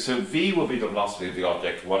so v will be the velocity of the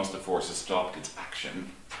object once the force has stopped its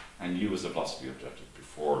action, and u is the velocity of the object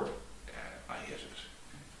before I hit it.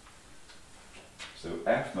 So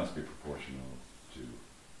F must be proportional to,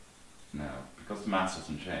 now, because the mass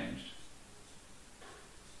hasn't changed,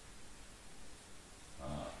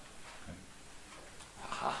 okay.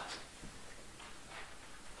 Aha.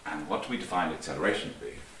 And what do we define acceleration to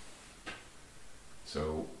be?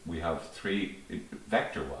 So we have three,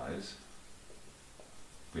 vector-wise,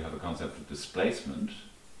 we have a concept of displacement,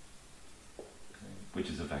 okay, which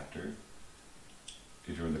is a vector.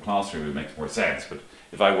 If you're in the classroom it makes more sense, but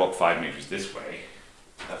if I walk 5 meters this way,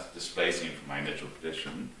 that's displacing from my initial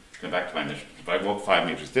position. Going back to my initial, if I walk 5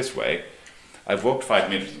 meters this way, I've walked 5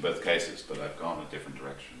 meters in both cases, but I've gone a different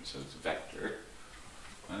direction, so it's a vector,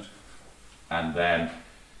 right? And then,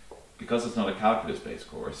 because it's not a calculus-based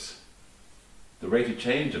course, the rate of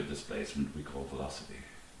change of displacement we call velocity.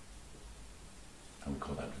 And we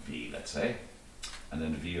call that v, let's say. And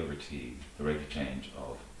then v over t, the rate of change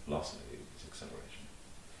of velocity is acceleration.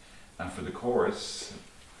 And for the course,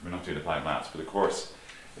 we're not doing applied maths, for the course,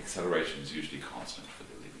 acceleration is usually constant for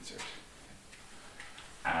the leaving cert.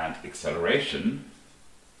 And acceleration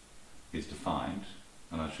is defined,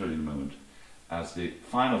 and I'll show you in a moment, as the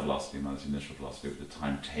final velocity minus the initial velocity of the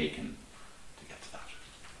time taken to get to that.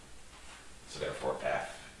 So therefore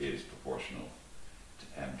F is proportional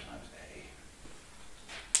to m times a.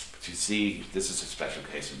 But you see, this is a special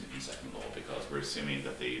case in second law because we're assuming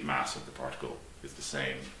that the mass of the particle is the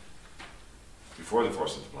same before the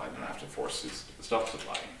force is applied and after the force stops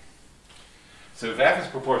applying. So if F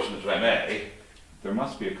is proportional to ma, there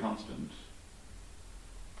must be a constant.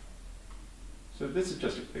 So this is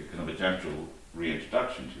just a kind of a gentle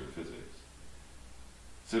reintroduction to your physics.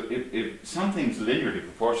 So if something's linearly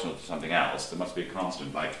proportional to something else, there must be a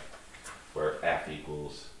constant like where F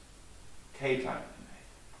equals k times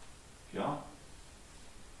ma. Yeah?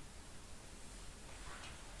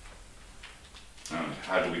 And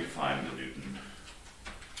how do we define the Newton?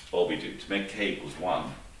 All we do, to make k equals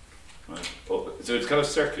 1, right? So it's kind of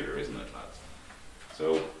circular, isn't it, lads?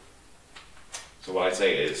 So what I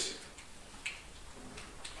say is,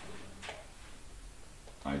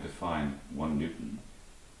 I define 1 Newton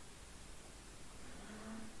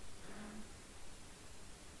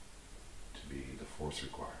to be the force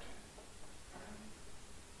required.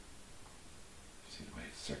 See the way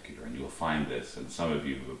it's circular, and you'll find this, and some of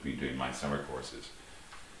you who have been doing my summer courses,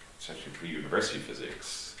 especially for university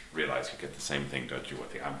physics, realize you get the same thing, don't you,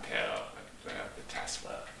 with the Ampere, and the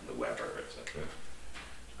Tesla, and the Weber, etc.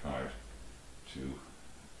 Required to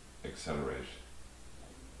accelerate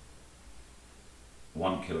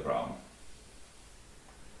 1 kilogram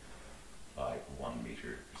by 1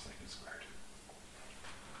 meter per second squared.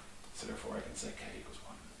 So therefore I can say k equals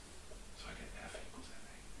 1. So I get F equals ma.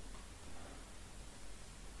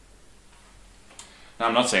 Now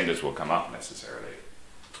I'm not saying this will come up necessarily,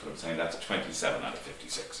 but I'm saying that's 27 out of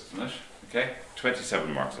 56, isn't it? Okay?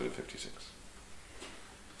 27 marks out of 56.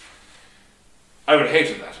 I would have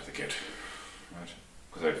hated that as a kid, right?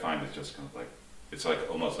 Because I find it just kind of like, it's like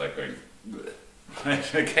almost like going,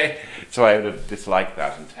 right? Okay? So I would have disliked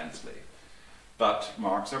that intensely. But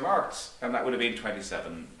marks are marks, and that would have been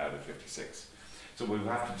 27 out of 56. So we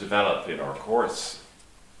have to develop in our course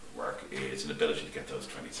work is an ability to get those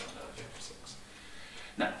 27 out of 56.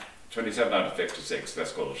 Now, 27 out of 56,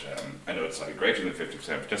 let's call it, I know it's slightly greater than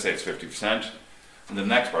 50%, but just say it's 50%. And the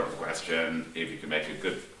next part of the question, if you can make a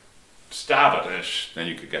good stab at it, then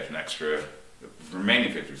you could get an extra, the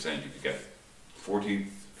remaining 50%, you could get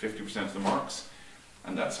 50% of the marks.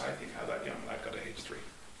 And that's, I think, how that young lad got a H3.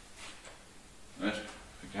 Right?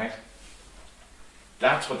 Okay?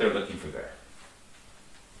 That's what they're looking for there.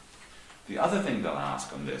 The other thing they'll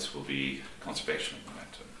ask on this will be conservation of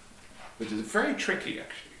momentum, which is very tricky,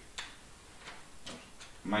 actually.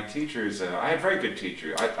 My teachers, I had very good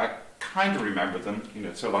teachers. I kind of remember them, you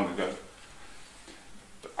know, so long ago.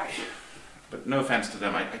 But no offense to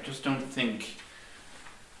them, I just don't think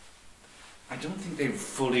they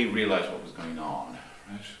fully realized what was going on,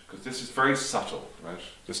 right? Because this is very subtle, right?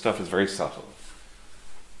 This stuff is very subtle.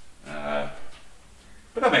 But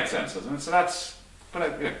that makes sense, doesn't it? So that's,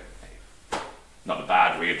 not a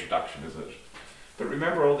bad reintroduction, is it? But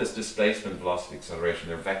remember all this displacement, velocity, acceleration,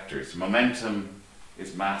 they're vectors. Momentum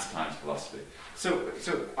is mass times velocity. So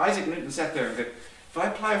Isaac Newton sat there and said, if I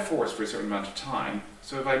apply a force for a certain amount of time,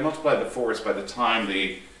 so if I multiply the force by the time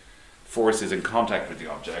the force is in contact with the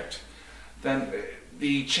object, then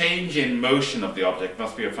the change in motion of the object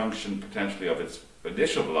must be a function potentially of its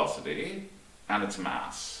initial velocity and its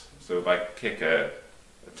mass. So if I kick a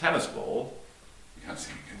tennis ball, you can't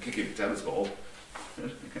see me kicking a tennis ball,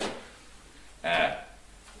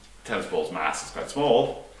 tennis ball's mass is quite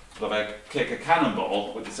small, but if I kick a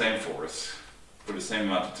cannonball with the same force for the same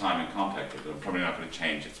amount of time in contact with it, I'm probably not going to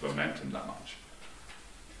change its momentum that much.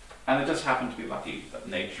 And it just happened to be lucky that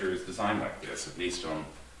nature is designed like this, at least on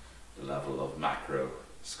the level of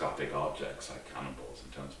macroscopic objects like cannonballs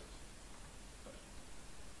and tennis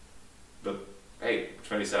balls. But hey,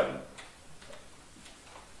 27.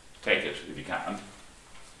 Take it if you can.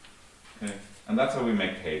 Okay. And that's how we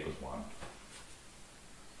make k equals 1.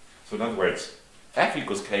 So in other words, F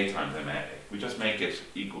equals k times ma. We just make it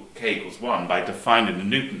equal k equals 1 by defining the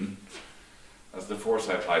Newton as the force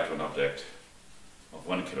I apply to an object of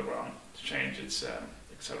 1 kilogram to change its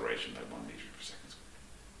acceleration by 1 meter per second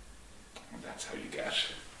squared. And that's how you get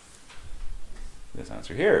this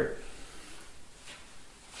answer here.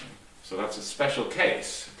 So that's a special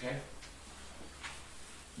case, okay?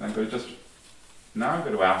 And I'm going to now I'm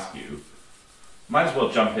going to ask you, might as well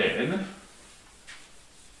jump in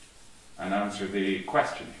and answer the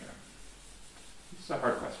question here. This is a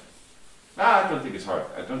hard question. I don't think it's hard.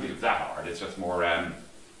 I don't think it's that hard. It's just more,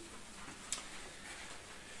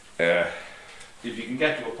 if you can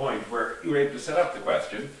get to a point where you're able to set up the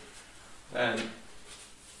question, then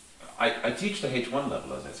I teach the H1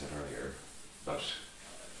 level, as I said earlier, but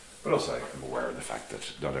also I'm aware of the fact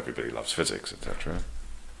that not everybody loves physics, etc.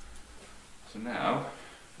 So now,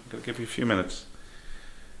 I'm going to give you a few minutes.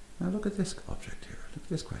 Now look at this object here. Look at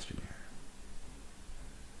this question here.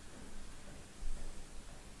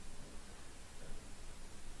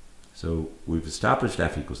 So we've established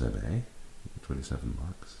F equals ma, 27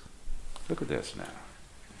 marks. Look at this now.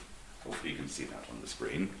 Hopefully you can see that on the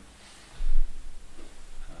screen.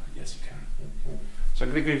 Yes, you can. So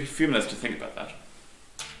I'm going to give you a few minutes to think about that.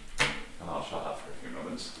 And I'll shut up for a few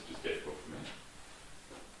moments, which is difficult for me.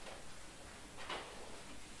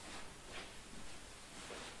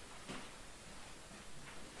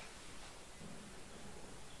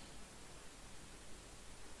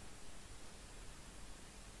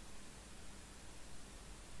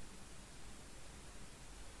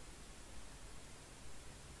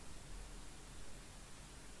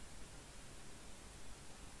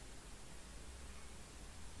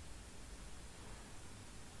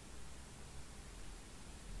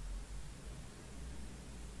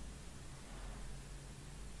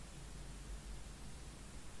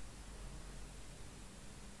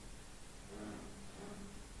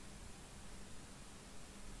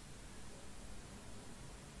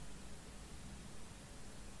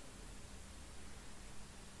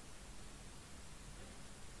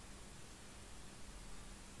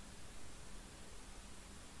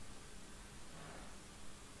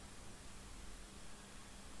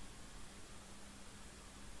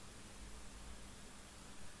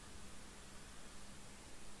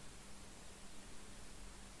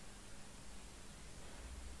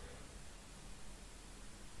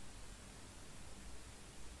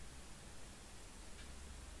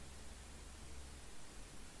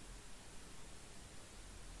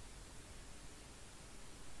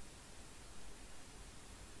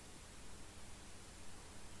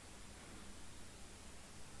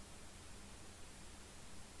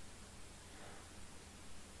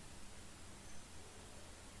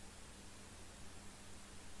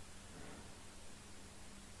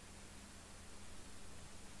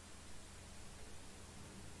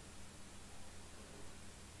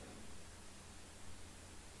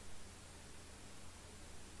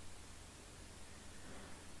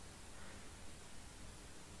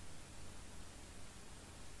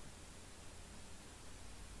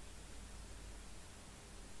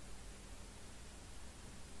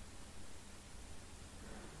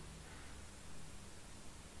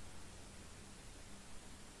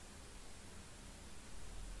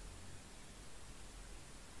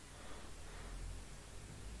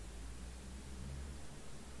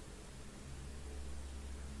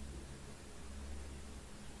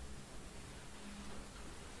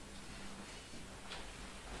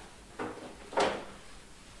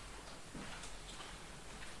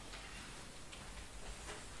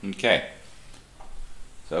 Okay.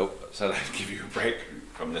 So that'll give you a break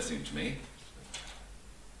from listening to me.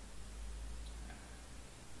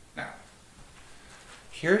 Now,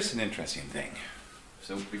 here's an interesting thing.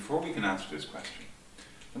 So before we can answer this question,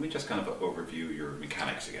 let me just kind of overview your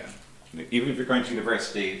mechanics again. Even if you're going to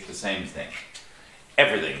university, it's the same thing.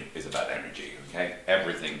 Everything is about energy, okay?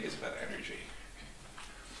 Everything is about energy.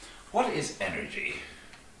 What is energy?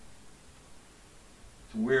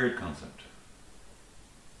 It's a weird concept.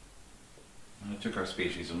 And it took our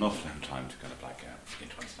species an awful long time to kind of like begin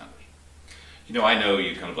to understand it. You know, I know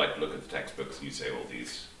you kind of like look at the textbooks and you say, all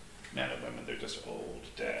these men and women, they're just old,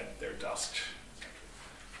 dead, they're dust, etc.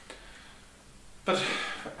 But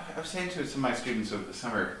I was saying to some of my students over the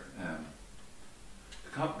summer,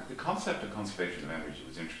 the concept of conservation of energy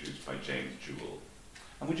was introduced by James Joule.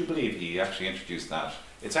 And would you believe he actually introduced that?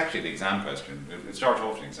 It's actually the exam question. It started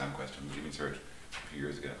off an exam question, which you heard a few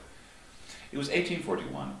years ago. It was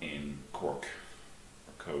 1841 in Cork,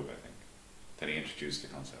 or Cove, I think, that he introduced the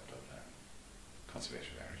concept of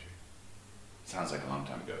conservation of energy. Sounds like a long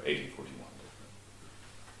time ago, 1841.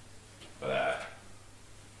 But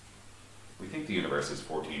we think the universe is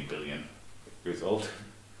 14 billion years old.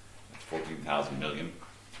 That's 14,000 million.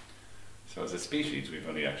 So as a species, we've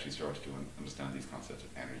only actually started to understand these concepts of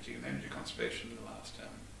energy and energy conservation in the last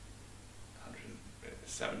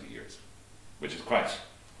 170 years, which is quite.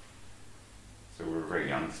 So we're a very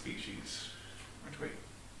young species, aren't we?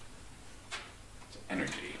 So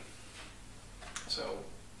energy. So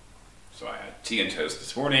I had tea and toast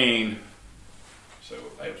this morning. So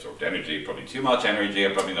I absorbed energy, probably too much energy.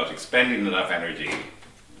 I'm probably not expending enough energy.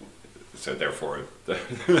 So therefore, the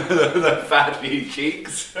fatty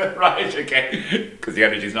cheeks, right? Okay, because the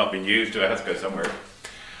energy's not being used, it has to go somewhere.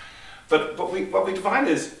 But what we define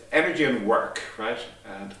is energy and work, right?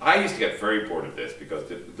 And I used to get very bored of this because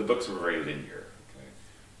the books were very linear. Okay,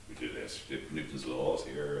 you do this, you did Newton's laws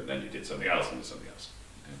here, and then you did something else and did something else.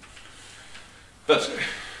 Okay? But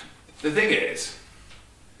the thing is,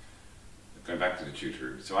 going back to the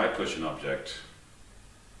tutor, so I push an object.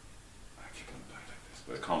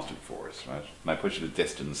 With a constant force, right? And I push it a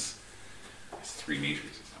distance, it's 3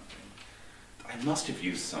 meters or something. I must have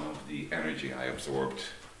used some of the energy I absorbed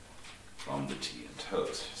from the tea and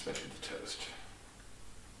toast, especially the toast.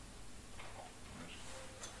 Right.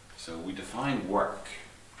 So we define work.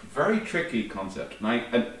 Very tricky concept.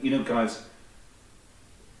 And you know, guys,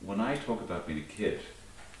 when I talk about being a kid,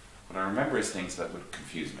 what I remember is things that would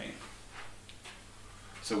confuse me.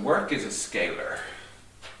 So work is a scalar.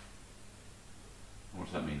 What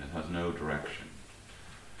does that mean? It has no direction.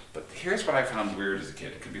 But here's what I found weird as a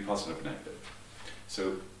kid. It can be positive or negative.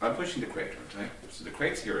 So I'm pushing the crate, aren't I? So the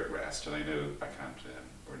crate's here at rest, and I know I can't,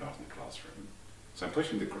 we're not in the classroom. So I'm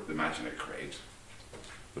pushing the imaginary crate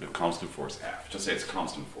with a constant force F. Just say it's a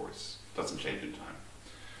constant force. It doesn't change in time.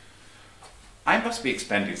 I must be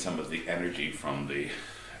expending some of the energy from the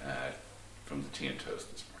tea and toast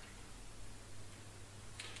this morning.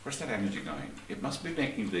 Where's that energy going? It must be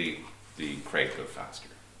making the crate go faster.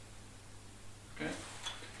 Okay?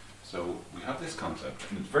 So we have this concept,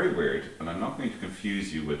 and it's very weird, and I'm not going to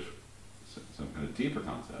confuse you with some kind of deeper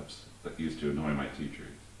concepts that used to annoy my teacher.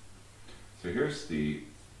 So here's the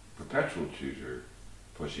perpetual tutor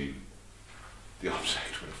pushing the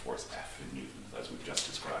object with a force F in Newton, as we've just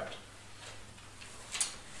described.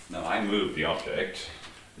 Now I move the object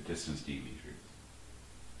the distance d meters.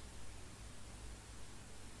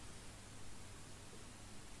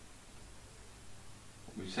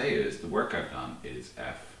 What we say is the work I've done is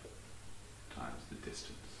F times the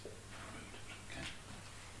distance moved. Okay?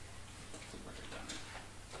 That's the work I've done.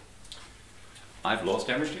 I've lost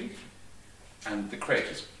energy, and the crate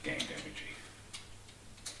has gained energy.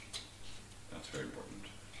 That's very important.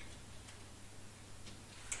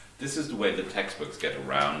 This is the way the textbooks get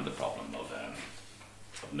around the problem of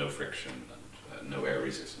no friction and no air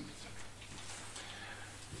resistance.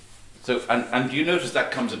 So, and you notice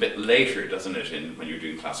that comes a bit later, doesn't it, when you're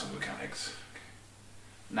doing classical mechanics? Okay.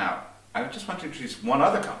 Now, I just want to introduce one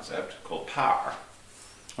other concept called power.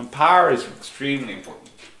 And power is extremely important.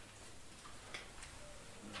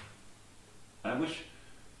 I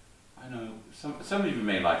know, some of you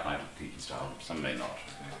may like my teaching style, some may not.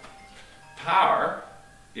 Okay. Power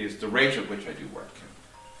is the rate at which I do work.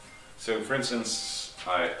 So, for instance,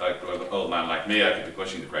 like an old man like me, I could be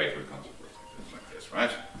pushing the crate with a constant force like this,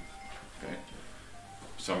 right? Okay.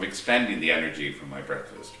 So I'm expending the energy from my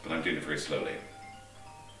breakfast, but I'm doing it very slowly.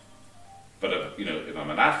 But if I'm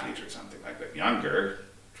an athlete or something like that, younger,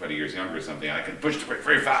 20 years younger or something, I can push the crate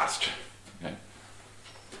very fast. Okay.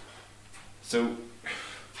 So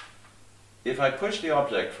if I push the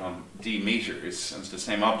object from d meters, and it's the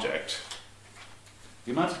same object,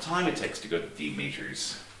 the amount of time it takes to go to d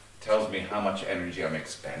meters tells me how much energy I'm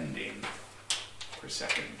expending per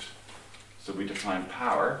second. So we define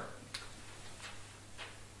power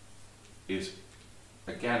is,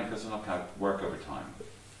 again, because I'm not going to work over time.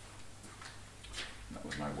 That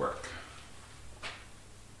was my work.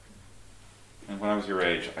 And when I was your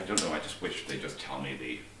age, I don't know, I just wish they'd just tell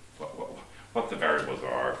me what the variables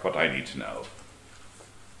are, what I need to know,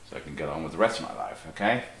 so I can get on with the rest of my life,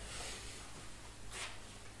 okay?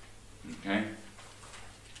 Okay?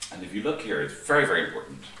 And if you look here, it's very, very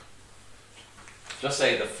important. Just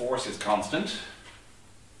say the force is constant.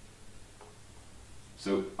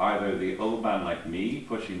 So either the old man like me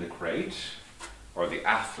pushing the crate, or the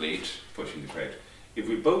athlete pushing the crate. If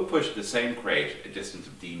we both push the same crate a distance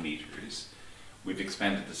of d meters, we've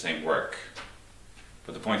expended the same work.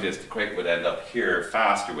 But the point is, the crate would end up here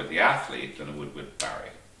faster with the athlete than it would with Barry,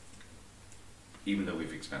 even though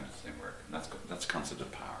we've expended the same work. And that's constant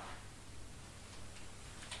of power.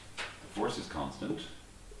 The force is constant.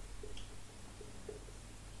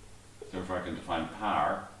 Therefore, I can define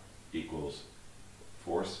power equals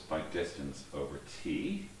force by distance over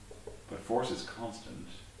t. But force is constant,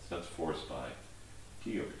 so that's force by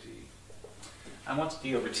d over t. And what's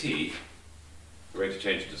d over t? The rate of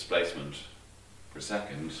change of displacement per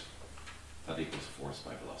second, that equals force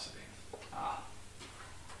by velocity.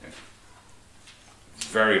 Okay. It's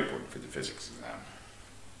very important for the physics exam.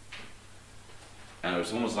 And it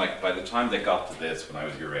was almost like by the time they got to this when I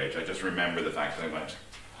was your age, I just remember the fact that I went,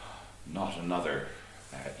 not another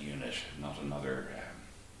unit, not another,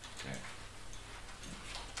 okay.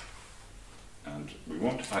 And we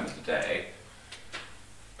won't define it today,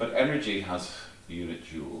 but energy has the unit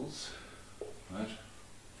joules, right?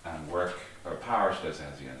 And work, or power, should I say,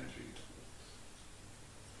 has the energy.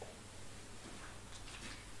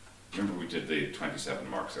 Remember we did the 27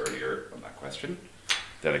 marks earlier on that question?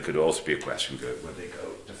 Then it could also be a question good where they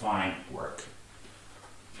go, define work,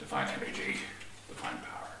 define energy, define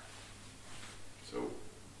power. So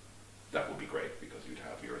that would be great because you'd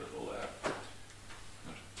have your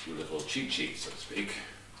little cheat sheet, so to speak.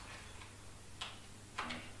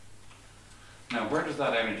 Now, where does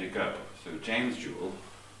that energy go? So James Joule,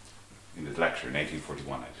 in his lecture in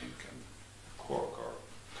 1841, I think,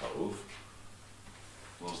 Cove,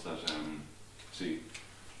 was that, see,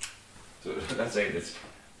 so let's say this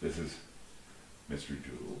is Mr.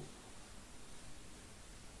 Joule.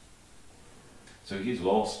 So he's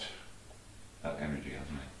lost that energy, hasn't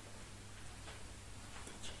he?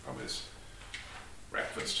 It's from his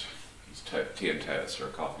breakfast, his tea and toast, or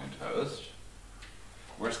coffee and toast.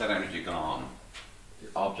 Where's that energy gone? The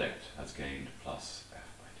object has gained plus F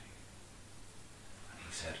by t. And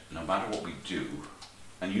he said, no matter what we do,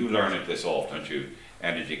 and you learn it this off, don't you?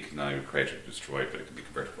 Energy can neither be created or destroyed, but it can be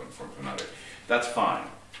converted from one form to another. That's fine.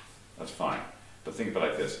 That's fine. But think about it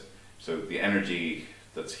like this. So the energy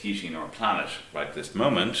that's heating our planet right this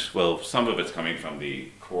moment, well, some of it's coming from the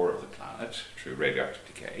core of the planet through radioactive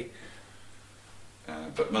decay.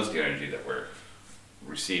 But most of the energy that we're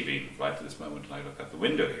receiving right at this moment, and I look out the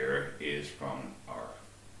window here, is from our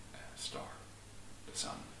star, the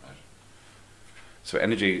sun, right? So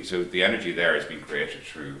energy, so the energy there is being created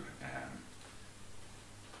through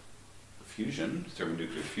fusion,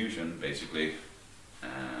 thermonuclear fusion, basically,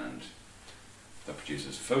 and that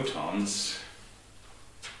produces photons,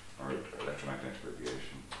 or electromagnetic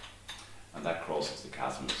radiation, and that crosses the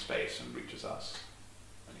chasm of space and reaches us,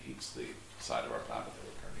 and heats the side of our planet that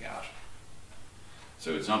we're currently at.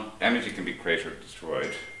 So it's not, energy can be created or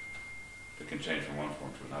destroyed, it can change from one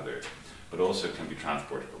form to another, but also can be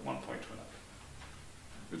transported from one point to another.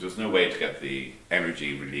 If there's no way to get the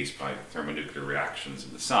energy released by thermonuclear reactions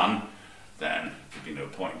in the sun, then there'd be no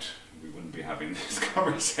point. We wouldn't be having this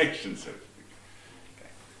conversation, so to speak.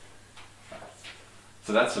 Okay.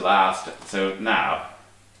 So that's the last, so now,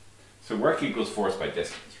 so work equals force by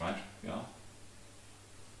distance, right? Yeah.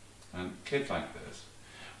 And kids like this.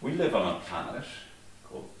 We live on a planet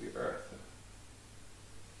called the Earth.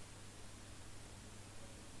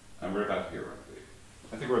 And we're about here, aren't we?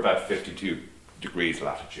 I think we're about 52 degrees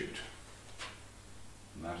latitude.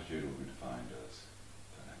 And latitude will be defined as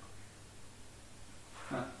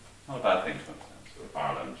not a bad thing to understand. So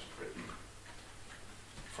Ireland, Britain,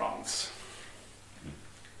 France.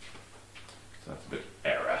 So that's a bit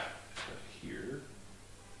era here.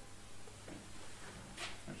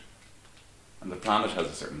 Right. And the planet has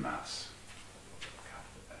a certain mass.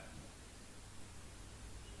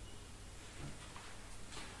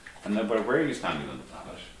 And then, but where are you standing on the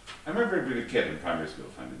planet? I remember being a kid in primary school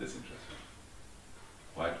finding this interesting.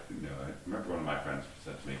 why, you know, I remember one of my friends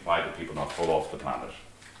said to me, why do people not fall off the planet?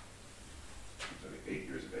 I was like 8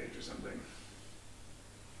 years of age or something.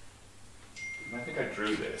 And I think I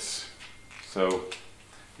drew this. So,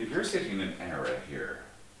 if you're sitting in an area here,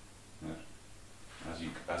 right,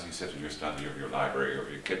 as you sit in your study or your library or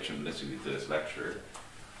your kitchen listening to this lecture,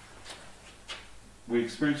 we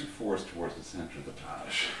experience a force towards the center of the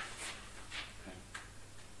planet. Okay.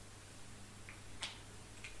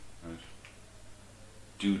 Right.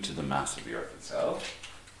 Due to the mass of the Earth itself.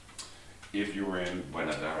 If you were in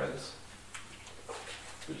Buenos Aires,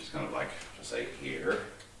 which is kind of like, just say here,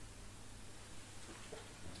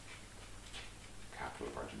 capital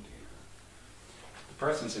of Argentina. The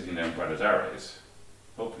person sitting there in Buenos Aires,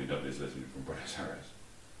 hopefully nobody's listening from Buenos Aires,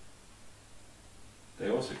 they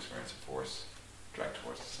also experience a force dragged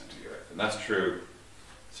towards the center of the Earth. And that's true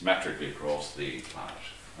symmetrically across the planet.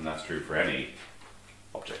 And that's true for any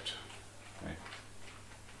object. Okay?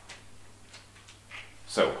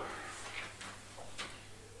 So,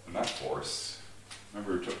 and that force,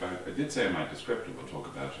 remember I did say in my descriptive we'll talk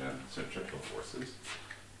about centrifugal forces.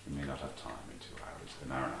 We may not have time in 2 hours,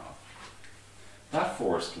 an hour and a half. That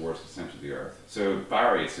force towards the center of the Earth. So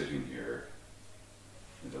Barry is sitting here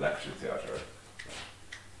in the lecture theatre.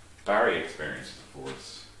 Barry experiences the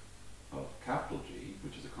force of capital G,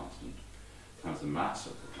 which is a constant, times the mass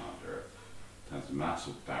of the planet Earth, times the mass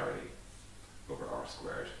of Barry over r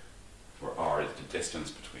squared, where r is the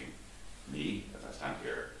distance between me, as I stand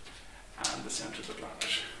here, and the center of the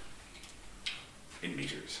planet, in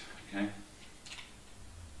meters, okay?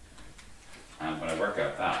 And when I work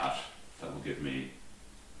out that, that will give me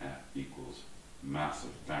F equals mass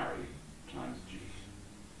of Barry times G,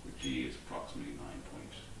 where G is approximately 9.81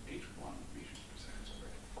 meters per second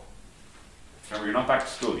squared. Remember, you're not back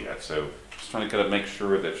to school yet, so just trying to kind of make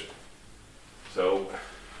sure that, so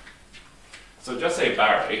just say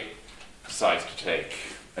Barry decides to take,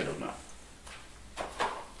 I don't know,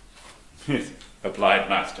 applied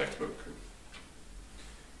maths textbook.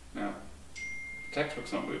 Now, the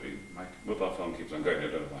textbook's not moving, my mobile phone keeps on going, I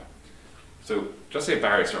don't know why. So just say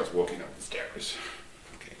Barry starts walking up the stairs.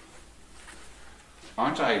 Okay.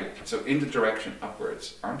 So in the direction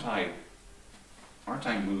upwards,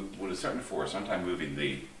 with a certain force, aren't I moving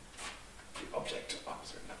the object up a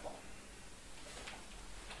certain level?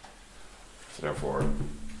 So therefore,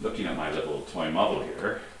 looking at my little toy model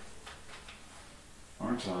here,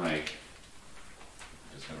 aren't I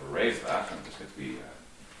just going to erase that? I'm just going to be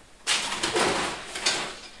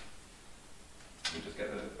we just get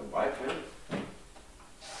a whiteboard.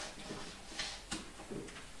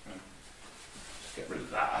 Just get rid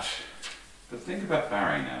of that. But think about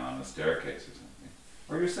Barry now on a staircase or something,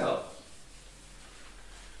 or yourself.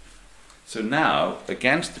 So now,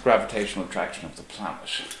 against the gravitational attraction of the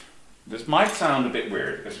planet, this might sound a bit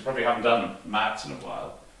weird because you probably haven't done maths in a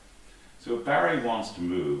while. So if Barry wants to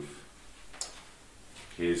move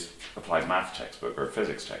his applied math textbook or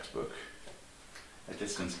physics textbook a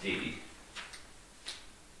distance d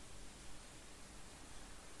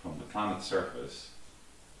from the planet's surface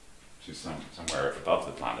to somewhere above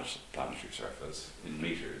the planetary surface in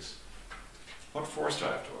meters, what force do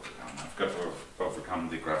I have to overcome? I've got to overcome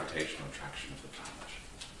the gravitational attraction of the planet.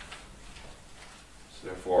 So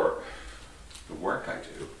therefore, the work I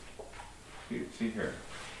do, see here,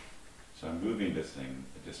 so I'm moving this thing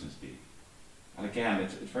a distance d. And again,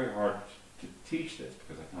 it's very hard to teach this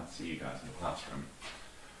because I can't see you guys in the classroom.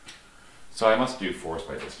 So I must do force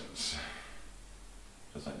by distance.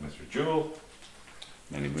 Just like Mr. Joule,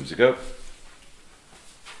 many moons ago.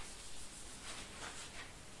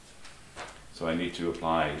 So I need to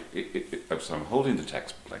apply, so I'm holding the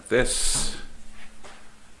textbook like this,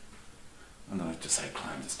 and then I have to say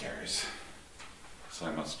climb the stairs. So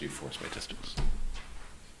I must do force by distance.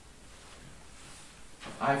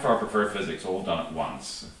 I far prefer physics all done at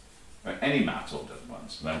once. Any maths all done at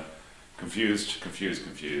once. And then confused.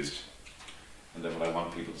 And then what I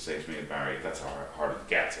want people to say to me, Barry, that's how hard it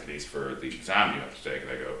gets, at least for the exam you have to take.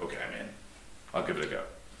 And I go, okay, I'm in. I'll give it a go.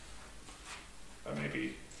 I may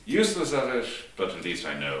be useless at it, but at least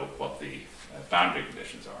I know what the boundary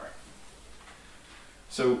conditions are.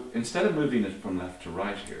 So instead of moving it from left to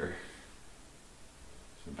right here,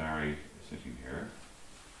 so Barry is sitting here,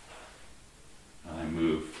 and I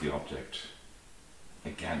move the object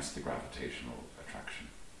against the gravitational attraction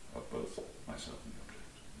of both myself and the object.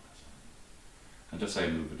 And just say I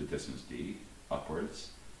move at a distance d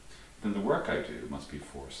upwards, then the work I do must be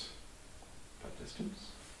force by distance.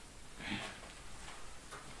 Okay.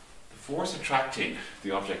 The force attracting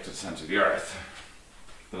the object to the center of the Earth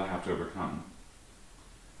that I have to overcome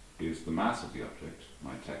is the mass of the object,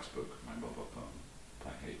 my textbook, my mobile phone,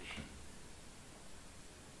 by H.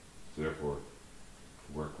 So therefore,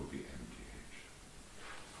 work will be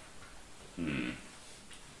mgh.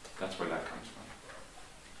 That's where that comes from.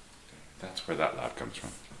 Okay. That's where that lab comes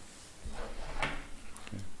from.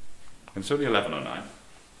 Okay. And it's only 11:09.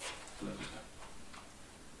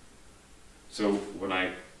 So when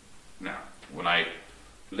I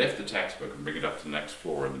lift the textbook and bring it up to the next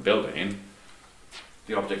floor in the building,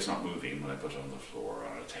 the object's not moving when I put it on the floor or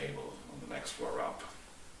on a table on the next floor up.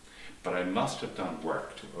 But I must have done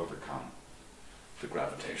work to overcome the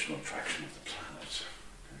gravitational attraction of the planet.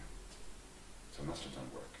 Okay. So I must have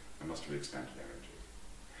done work. I must have expended energy.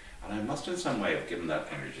 And I must in some way have given that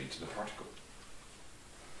energy to the particle.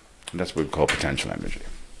 And that's what we call potential energy.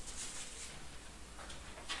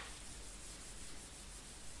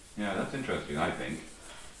 Yeah, that's interesting, I think.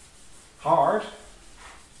 Hard.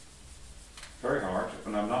 Very hard.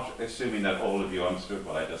 And I'm not assuming that all of you understood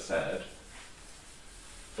what I just said.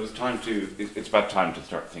 But it's about time to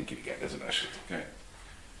start thinking again, isn't it? Okay.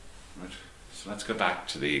 Right. So let's go back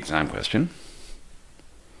to the exam question.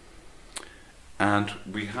 And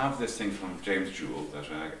we have this thing from James Joule that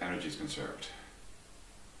energy is conserved.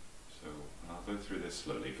 So I'll go through this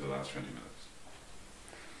slowly for the last 20 minutes.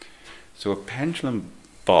 So a pendulum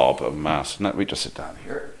bob of mass, let me just sit down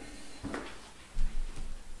here.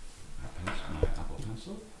 My Apple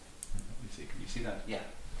pencil. Let me see, can you see that? Yeah.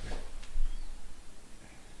 Okay.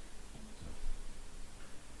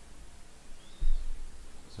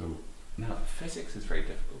 So now physics is very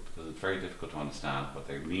difficult because it's very difficult to understand what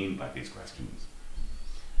they mean by these questions.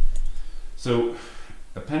 So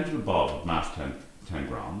a pendulum bob of mass 10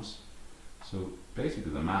 grams. So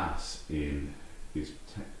basically the mass is 10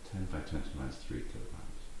 by 10 to the minus 3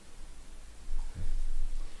 kilograms. Okay.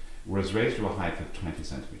 Whereas raised to a height of 20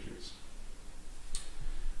 centimeters.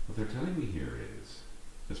 What they're telling me here is,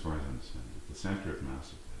 as far as I understand it, the center of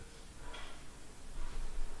mass of this,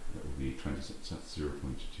 that would be 0.2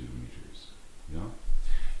 meters. Yeah?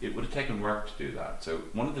 It would have taken work to do that. So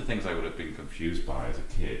one of the things I would have been confused by as a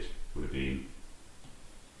kid would have been,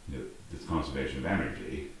 you know, this conservation of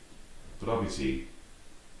energy, but obviously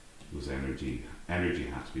it was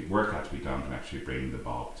work had to be done to actually bring the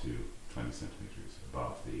bob to 20 centimeters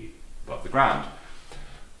above the ground.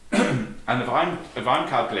 And if I'm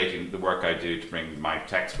calculating the work I do to bring my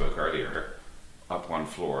textbook earlier up one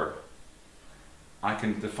floor, I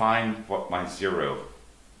can define what my zero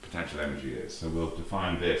potential energy is. So we'll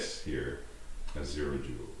define this here as 0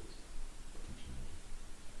 joules.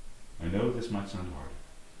 I know this might sound hard,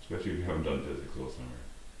 especially if you haven't done physics all summer.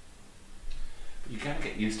 But you gotta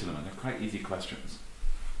get used to them, and they're quite easy questions.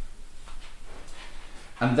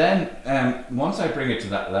 And then, once I bring it to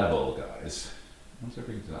that level, guys,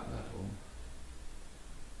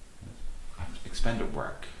 I've expended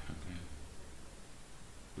work, okay,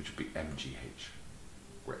 which would be mgh,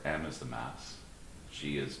 where m is the mass,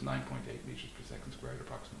 g is 9.8 meters per second squared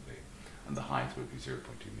approximately, and the height would be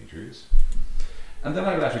 0.2 meters. And then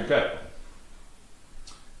I let it go,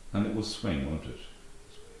 and it will swing, won't it?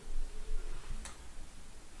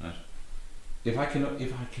 Right. If I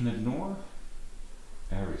can ignore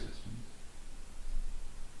air resistance,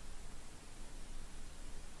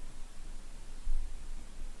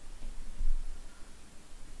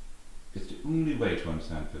 it's the only way to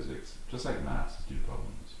understand physics, just like maths, is to do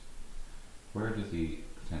problems. Where does the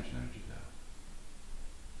potential energy go?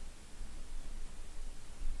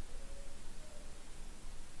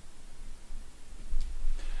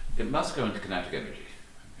 It must go into kinetic energy.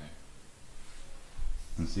 Okay.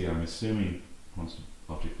 And see, I'm assuming once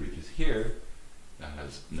the object reaches here, that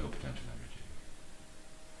has no potential energy.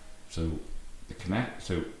 So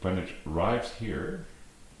so when it arrives here,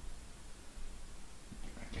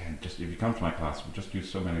 again, just if you come to my class, we'll just use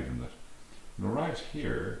so many of them that when it arrives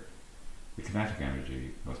here, the kinetic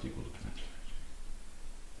energy must equal to potential energy,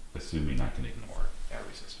 assuming I can ignore air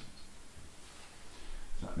resistance.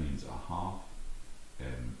 So that means a half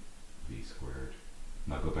v squared.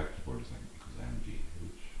 And I'll go back to the board a second because mgh.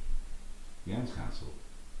 The m's cancel.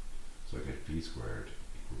 So I get v squared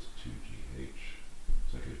equals 2gh.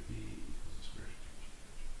 So I get v equals the square root of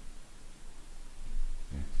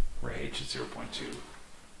 2gh. Okay. Where h is 0.2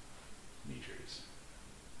 meters.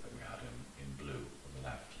 That we had in blue on the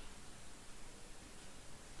left.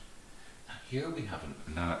 Now here we have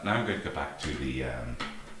now I'm going to go back to the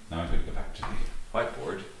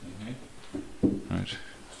whiteboard. Okay. Right.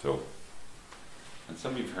 So, and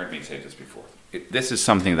some of you have heard me say this before. This is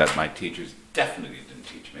something that my teachers definitely didn't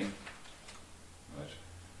teach me. Right.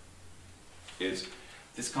 Is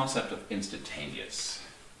this concept of instantaneous.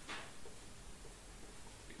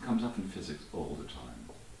 It comes up in physics all the time.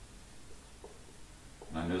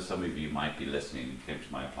 And I know some of you might be listening, you came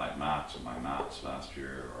to my applied maths or my maths last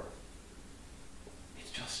year, or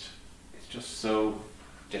it's just so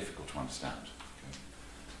difficult to understand. Okay?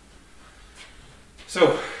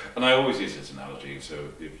 So, and I always use this analogy, so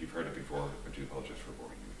if you've heard it before, I do apologize for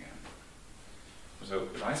boring you again. So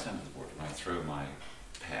if I stand at the board and I throw my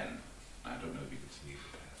pen, I don't know if you can see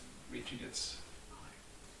the pen reaching its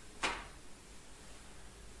height.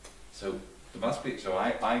 So there must be, so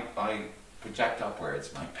I project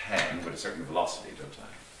upwards my pen with a certain velocity, don't I?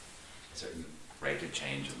 A certain rate of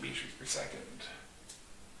change in meters per second.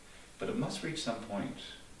 But it must reach some point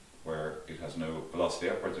where it has no velocity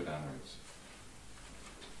upwards or downwards.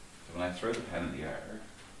 So when I throw the pen in the air,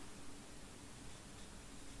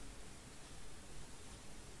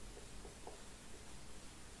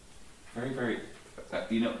 very,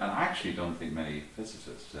 you know, and I actually don't think many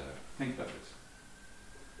physicists think about this.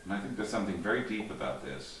 And I think there's something very deep about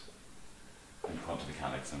this in quantum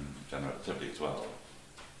mechanics and general relativity as well.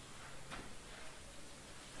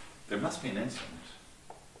 There must be an instant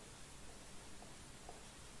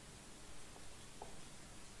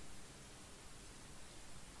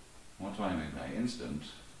what do I mean by instant?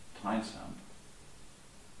 Timestamp.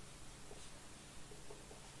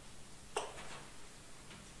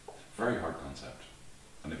 Very hard concept.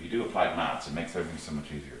 And if you do applied maths, it makes everything so much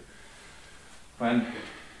easier. When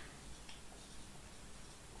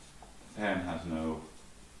pen has no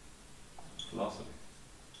velocity.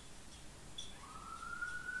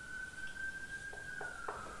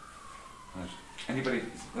 Right. Anybody,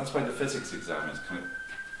 that's why the physics exam is kind of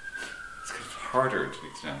harder to an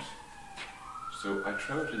extent. So I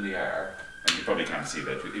throw it in the air, and you probably can't see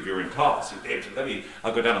that. If you're in class, you'd be able to,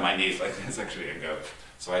 I'll go down on my knees like this actually and go.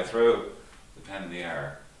 So I throw the pen in the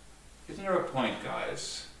air. Isn't there a point,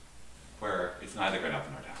 guys, where it's neither going up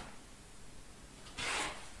nor down?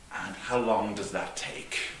 And how long does that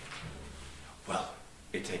take? Well,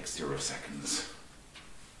 it takes 0 seconds.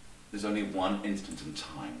 There's only one instant in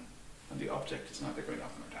time when the object is neither going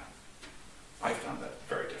up nor down. I found that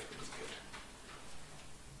very difficult as a kid.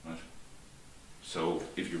 Right? So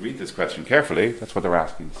if you read this question carefully, that's what they're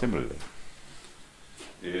asking similarly.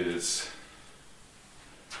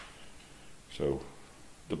 So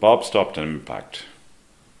the bob stopped on impact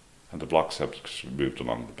and the block subjects moved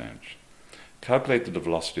along the bench. Calculate the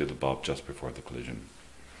velocity of the bob just before the collision.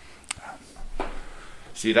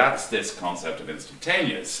 See, that's this concept of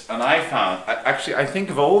instantaneous. And I found, actually, I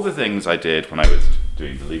think of all the things I did when I was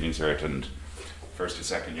doing the Leaving Cert and first or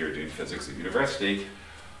second year doing physics at university,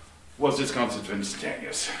 was this concept of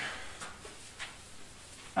instantaneous.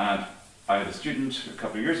 And I had a student a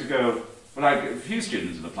couple of years ago, well, I had a few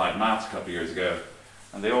students in applied maths a couple of years ago,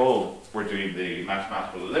 and they all were doing the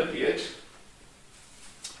Mathematical Olympiad.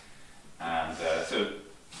 And so,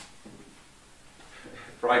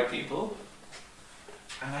 bright people.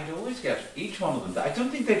 And I'd always get each one of them, I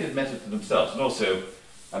don't think they'd admit it to themselves, and also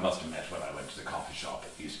I must admit when I went to the coffee shop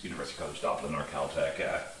at University College Dublin or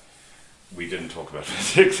Caltech, we didn't talk about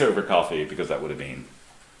physics over coffee because that would have been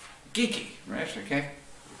geeky, right, okay?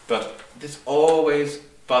 But this always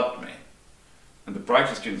bugged me. And the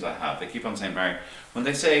brightest students I have, they keep on saying, Barry, when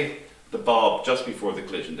they say the bob just before the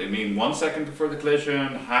collision, they mean 1 second before the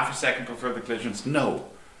collision, half a second before the collisions? No.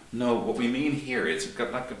 No, what we mean here is,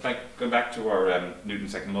 going back to our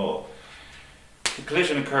Newton's second law, the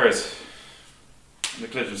collision occurs and the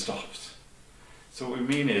collision stops. So what we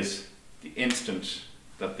mean is the instant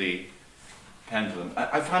that the pendulum,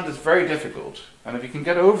 I found this very difficult, and if you can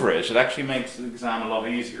get over it, it actually makes the exam a lot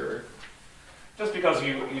easier, just because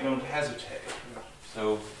you don't hesitate.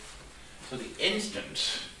 So the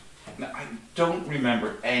instant, now I don't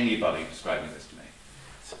remember anybody describing this to me.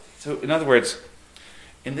 So in other words,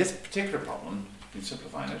 in this particular problem, in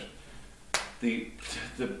simplifying it, the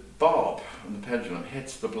bob on the pendulum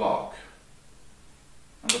hits the block,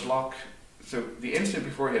 and the block, so the instant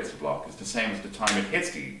before it hits the block is the same as the time it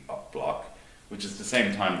hits the block, which is the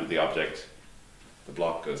same time that the object, the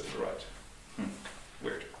block, goes to the right.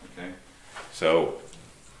 Weird, okay? So,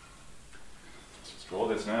 let's just draw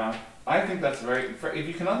this now. I think that's very, if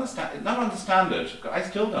you can understand, not understand it, I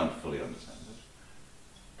still don't fully understand it.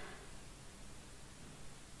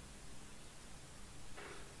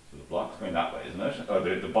 So the block's going that way, isn't it? Oh,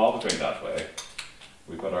 the bob is going that way.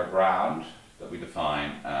 We've got our ground that we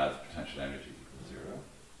define as potential energy equals 0.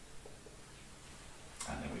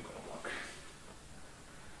 And then we've got a block.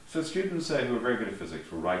 So students who are very good at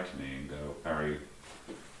physics will write to me and go, Barry,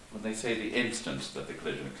 when they say the instant that the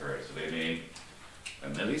collision occurs, do they mean a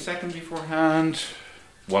millisecond beforehand,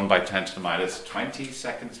 1 by 10 to the minus 20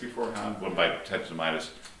 seconds beforehand, 1 by 10 to the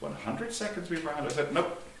minus 100 seconds beforehand? I said,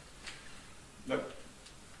 nope. Nope.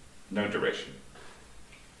 no duration.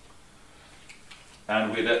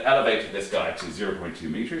 And we'd elevated this guy to 0.2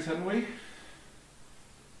 meters, hadn't we?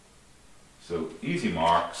 So easy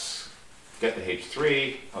marks, get the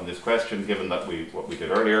H3 on this question, given that what we did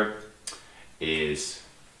earlier is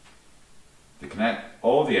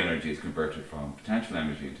all the energy is converted from potential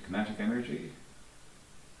energy into kinetic energy.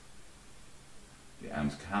 The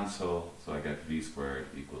m's cancel, so I get v squared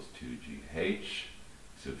equals 2gh,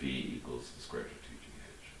 so v equals the square root of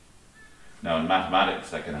 2gh. Now in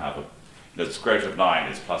mathematics I can have the square root of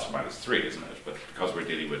 9 is plus or minus 3, isn't it? But because we're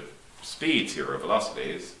dealing with speeds here, or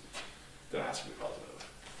velocities, that has to be positive.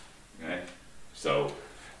 Okay? So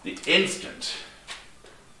the instant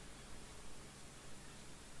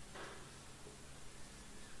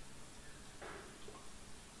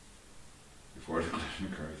before the collision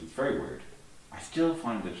occurs, it's very weird. I still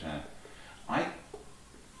find that I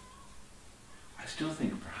still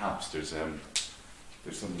think perhaps there's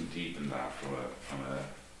something deep in that from a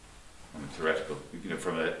theoretical,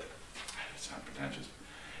 from a, it's not pretentious.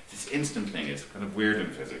 This instant thing is kind of weird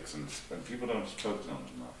in physics, and people don't focus on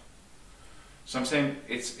it enough. So I'm saying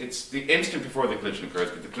it's the instant before the collision occurs,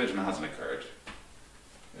 but the collision hasn't occurred.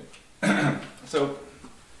 So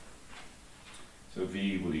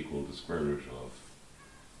v will equal the square root of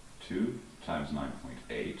 2 times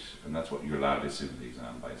 9.8, and that's what you're allowed to assume in the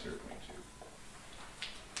exam by 0.2.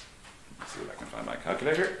 Let's see if I can find my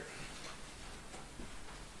calculator.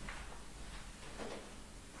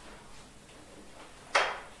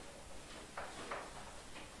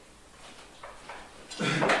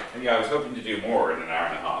 And yeah, I was hoping to do more in an hour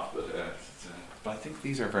and a half, but I think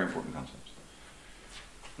these are very important concepts.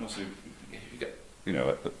 And also, you get,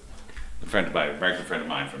 a friend of mine, an American friend of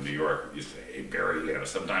mine from New York used to say, hey Barry,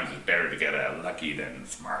 sometimes it's better to get lucky than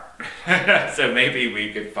smart. So maybe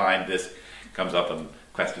we could find this comes up on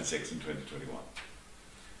question 6 in 2021.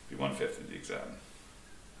 Be 1/5 of the exam.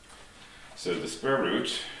 So the square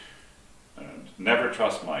root, and never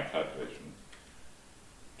trust my calculation,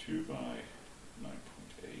 2 by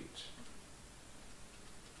 9.8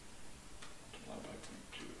 divided by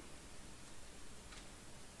 0.2.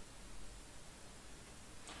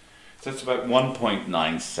 So that's about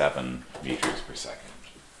 1.97 meters per second.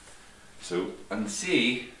 So, and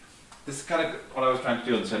see, this is kind of what I was trying to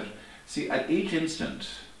do in the center. See, at each instant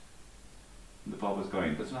the ball is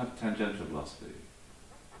going, it doesn't have tangential velocity.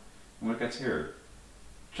 And when it gets here,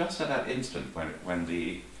 just at that instant when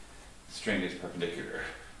the string is perpendicular,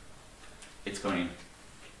 it's going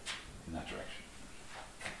in that direction.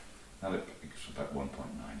 Now it's about 1.98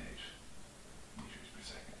 meters per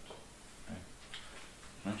second. Okay.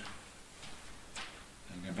 Right.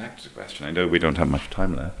 And going back to the question, I know we don't have much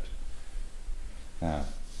time left. Now,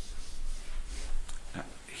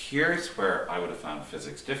 here's where I would have found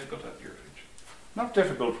physics difficult at your age. Not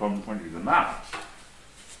difficult from the point of view of the math,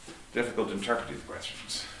 difficult interpreting the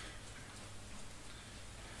questions.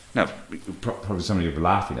 Now, probably some of you are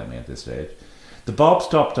laughing at me at this stage. The bulb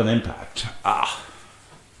stopped on impact. What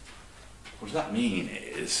does that mean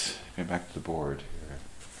is, going back to the board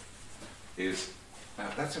here, is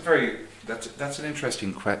that's an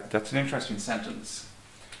interesting sentence.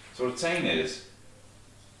 So what it's saying is,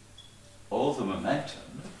 all the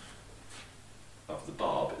momentum of the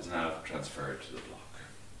bob is now transferred to the block.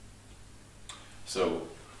 So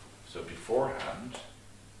beforehand,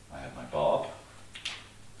 I had my bob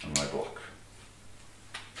and my block.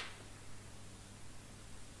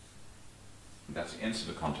 And that's the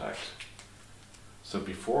instant of contact. So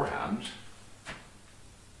beforehand, the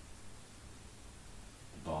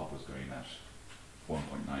bob was going at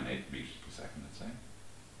 1.98 meters per second, let's say.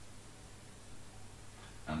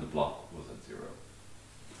 And the block was at 0.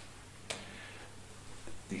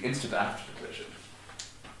 The instant after the collision,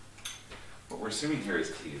 what we're assuming here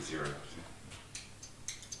is t is 0.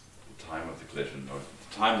 The time of the collision, or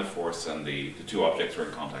the time the force and the two objects were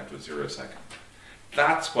in contact was 0 seconds.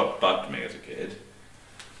 That's what bugged me as a kid.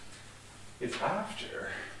 It's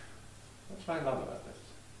after. That's what I love about this.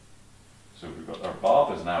 So we've got our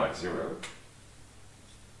bob is now at 0,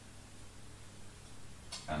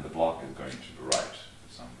 and the block is going to the right.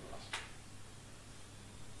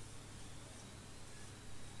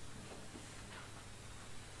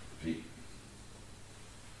 V.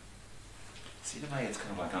 See the way it's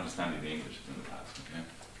kind of like understanding the English in the past, okay?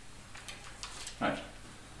 Right.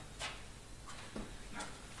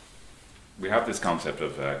 We have this concept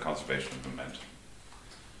of conservation of momentum.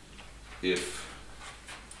 If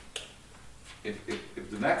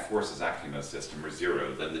the net forces acting on a system are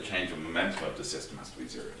 0, then the change of momentum of the system has to be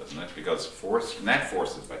 0, doesn't it? Because net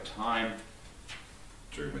forces by time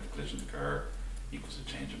during which collisions occur equals a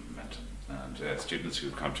change in momentum. And students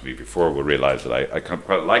who've come to me before will realize that I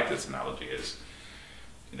quite like this analogy. Is,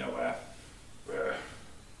 you know,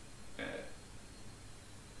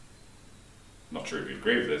 not sure if you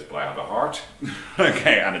agree with this, but I have a heart,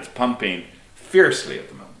 okay, and it's pumping fiercely at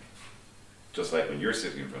the moment. Just like when you're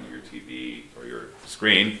sitting in front of your TV or your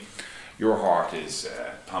screen, your heart is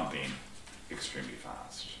pumping extremely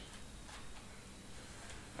fast.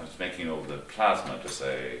 And it's making all the plasma, to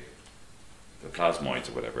say, the plasmoids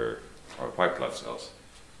or whatever, or white blood cells,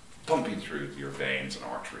 pumping through your veins and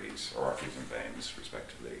arteries, or arteries and veins,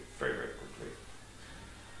 respectively, very, very quickly.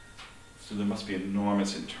 So there must be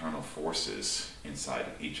enormous internal forces inside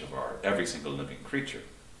each of every single living creature.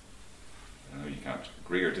 You know, you can't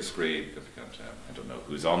agree or disagree, because you can't, I don't know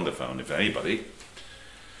who's on the phone, if anybody.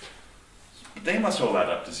 But they must all add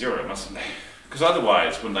up to zero, mustn't they? Because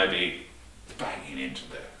otherwise, wouldn't I be banging into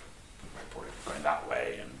the whiteboard, going that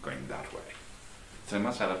way and going that way? So they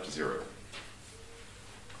must add up to zero.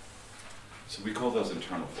 So we call those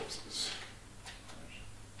internal forces.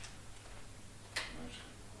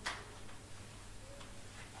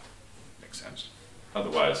 Makes sense.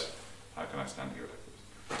 Otherwise, how can I stand here like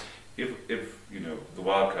this? If you know, the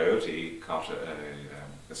wild coyote caught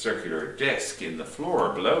a circular disc in the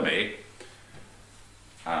floor below me,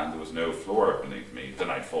 and there was no floor beneath me, then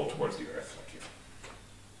I'd fall towards the earth like you.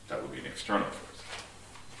 That would be an external force.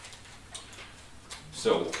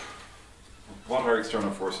 So, what are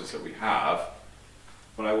external forces that we have?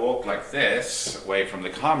 When I walk like this, away from the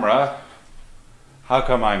camera, how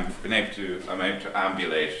come I'm able to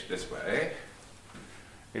ambulate this way?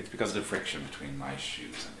 It's because of the friction between my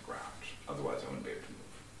shoes and the ground. Otherwise I wouldn't be able to move.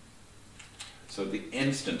 So the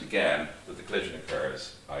instant, again, that the collision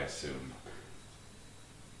occurs, I assume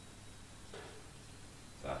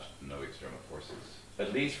that no external forces,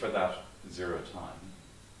 at least for that zero time.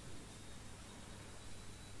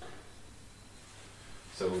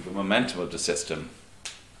 So the momentum of the system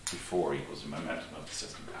before equals the momentum of the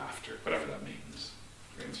system after, whatever that means,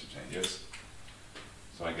 for instantaneous.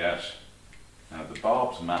 So I get, now the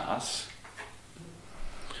Bob's mass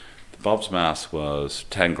was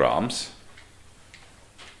 10 grams,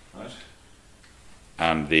 right?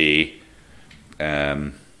 And the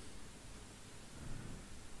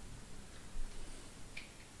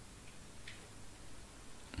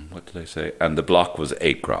what did I say? And the block was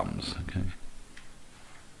 8 grams, okay.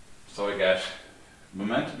 So I get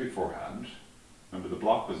momentum beforehand. Remember, the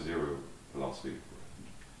block was 0 velocity beforehand.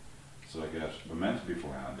 So I get momentum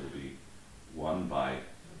beforehand will be 1 by, is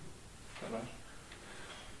that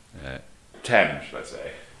right? 10, should I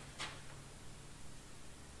say,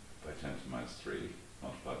 by 10 to the minus 3,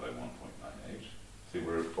 multiplied by 1.98. See,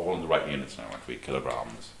 we're all in the right units now, aren't we?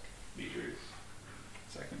 Kilograms, meters,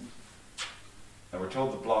 seconds. Now we're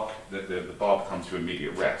told the block, the bob comes to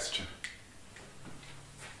immediate rest.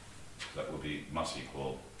 That will be, must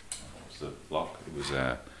equal, what was the block? It was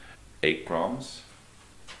 8 grams.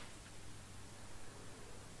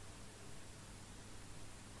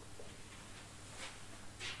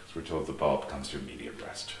 Because we're told the bob comes to immediate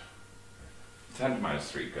rest. 10 to the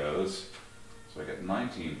minus 3 goes, so I get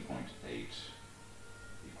 19.8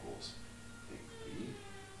 equals 8b.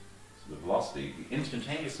 So the velocity, the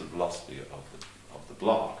instantaneous velocity of the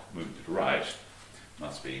block moving to the right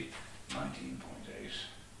must be 19.8.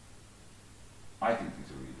 I think these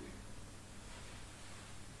are easy.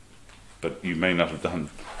 But you may not have done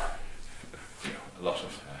a lot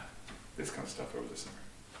of this kind of stuff over the summer.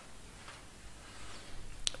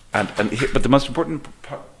 But the most important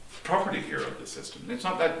property here of the system, it's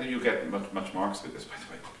not that you get much marks with this, by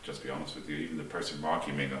the way, just to be honest with you, even the person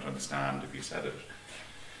marking may not understand if you said it,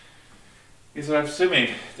 is that I'm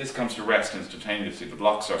assuming this comes to rest instantaneously, the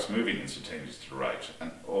block starts moving instantaneously to the right,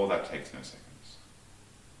 and all that takes no seconds.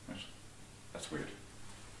 Right? That's weird.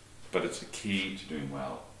 But it's the key to doing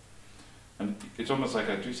well. And it's almost like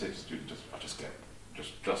I do say to students,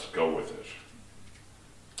 just go with it.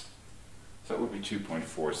 So that would be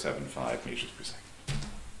 2.475 meters per second.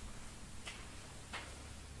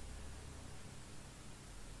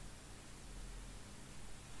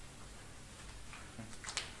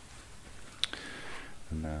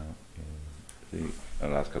 And now, in the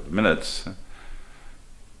last couple of minutes,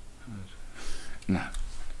 now,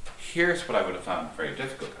 here's what I would have found very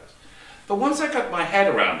difficult, guys. But once I got my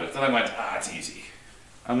head around it, then I went, it's easy.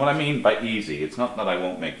 And what I mean by easy, it's not that I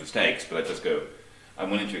won't make mistakes, but I just go, I'm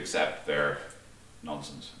willing to accept their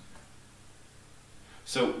nonsense.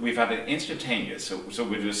 So we've had an instantaneous, so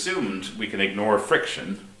we've assumed we can ignore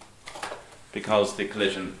friction because the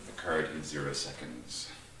collision occurred in 0 seconds,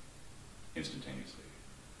 instantaneously.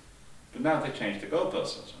 But now they changed the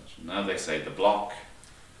goalposts on it. Now they say the block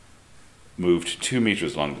moved 2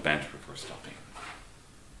 meters along the bench before stopping.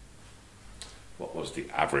 What was the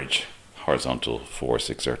average horizontal force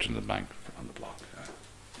exerted on the bank on the block?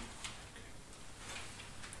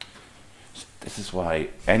 This is why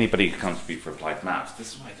anybody who comes to me for applied maths,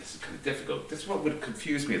 this is why this is kind of difficult. This is what would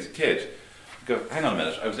confuse me as a kid. Go, hang on a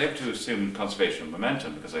minute, I was able to assume conservation of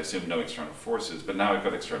momentum because I assumed no external forces, but now I've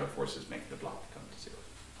got external forces making the block come to zero.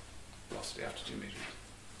 Velocity after 2 meters.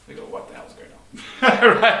 They go, what the hell's going on?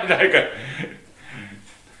 Right, I go,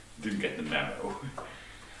 didn't get the memo.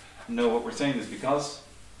 No, what we're saying is because,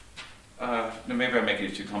 no, maybe I'm making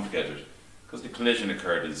it too complicated, because the collision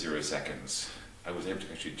occurred in 0 seconds, I was able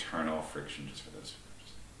to actually turn off friction just for those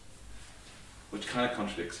figures. Which kind of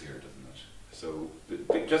contradicts here, doesn't it? So,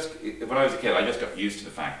 when I was a kid, I just got used to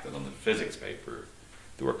the fact that on the physics paper,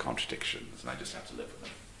 there were contradictions, and I just had to live with them,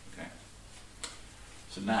 okay?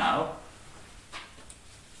 So now,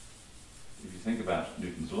 if you think about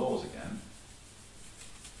Newton's laws again,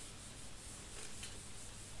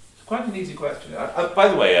 it's quite an easy question. By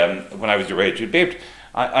the way, when I was your age, you'd be able to,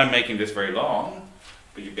 I'm making this very long,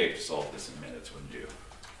 but you'd be able to solve this in minutes, wouldn't you?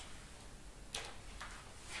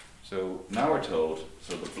 So now we're told,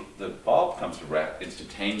 so the bulb comes to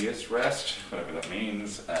instantaneous rest, whatever that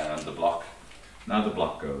means, and the block, now the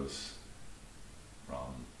block goes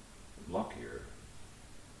from the block here,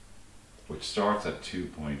 which starts at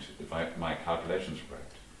if my calculations are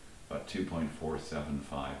correct, about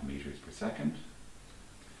 2.475 meters per second,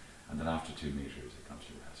 and then after 2 meters it comes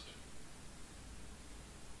to rest.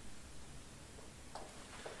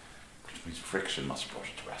 Which means friction must have brought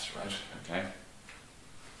it to rest, right? Okay.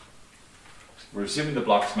 We're assuming the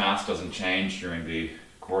block's mass doesn't change during the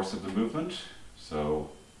course of the movement, so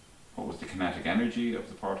what was the kinetic energy of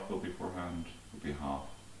the particle beforehand? Would be half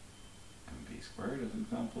mv squared as an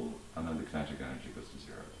example, and then the kinetic energy goes to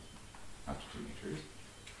 0 after 2 meters.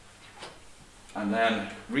 And then,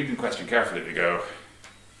 reading the question carefully, we go,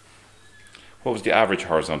 what was the average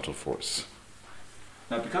horizontal force?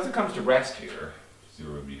 Now, because it comes to rest here,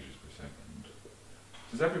 0 meters per second,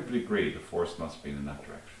 does everybody agree the force must have been in that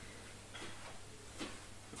direction?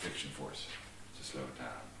 The friction force, to slow it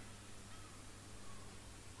down.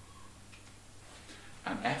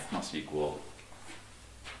 And F must equal,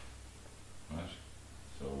 right?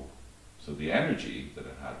 So the energy that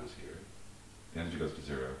it had was here. The energy goes to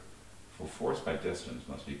 0. For force by distance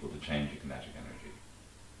must equal the change in kinetic energy,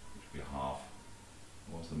 which would be half.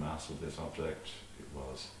 What was the mass of this object? It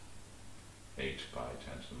was 8 by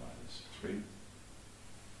 10 to the minus 3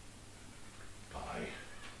 by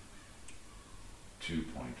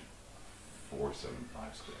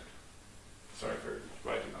 2.475 squared. Sorry for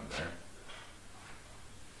writing on there.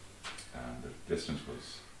 And the distance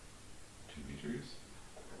was 2 meters.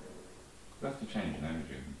 That's the change in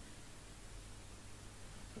energy.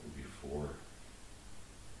 That would be 4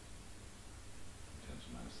 10 to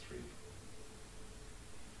the minus 3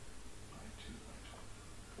 by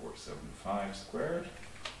 2.475 squared.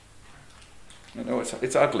 You know,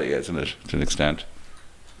 it's ugly, isn't it, to an extent?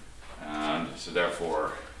 And so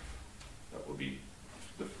therefore, that would be,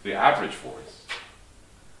 the average force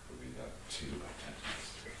would be that 2 by 10 to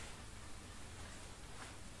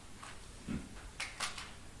the minus 3.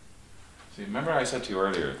 See, remember I said to you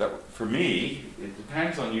earlier that for me, it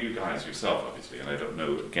depends on you guys yourself, obviously, and I don't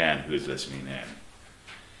know, again, who's listening in.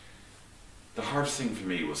 The hardest thing for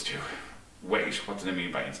me was to wait, what do they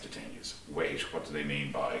mean by instantaneous? Wait, what do they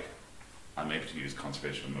mean by, I'm able to use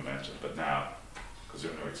conservation of momentum, but now, because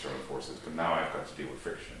there are no external forces, but now I've got to deal with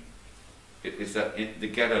friction. It's that the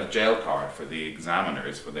get a jail card for the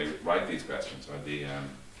examiners when they write these questions, or the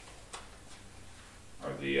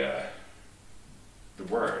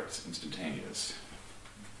words instantaneous.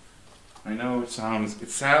 I know it sounds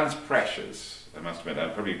precious. I must admit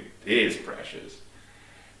that probably is precious,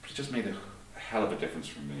 but it just made a hell of a difference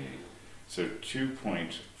for me. So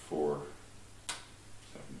 2.475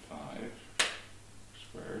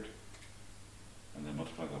 squared, and then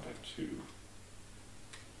multiply that by 2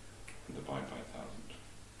 and divide by 1,000.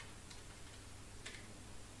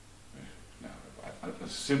 Now, I'm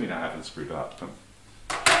assuming I haven't screwed up.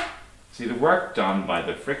 See, the work done by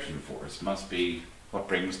the friction force must be what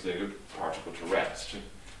brings the particle to rest.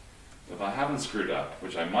 If I haven't screwed up,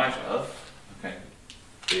 which I might have, okay,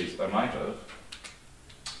 I might have,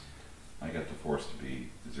 I get the force to be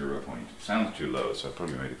 0. Sounds too low, so I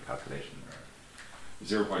probably made a calculation there.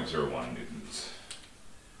 0.01 newtons.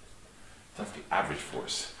 That's the average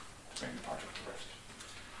force to bring the particle to rest.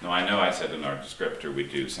 Now I know I said in our descriptor we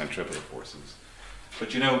do centripetal forces,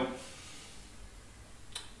 but you know,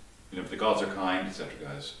 if the gods are kind, etc.,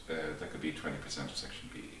 guys, that could be 20% of section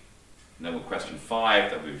B. And then with question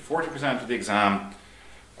 5, that would be 40% of the exam.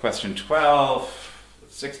 Question 12,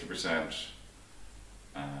 60%.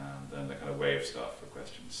 And then the kind of wave stuff for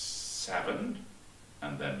question 7.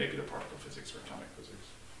 And then maybe the particle physics or atomic physics.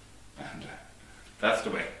 And that's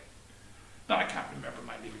the way. Now I can't remember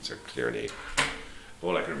my leaving cert clearly.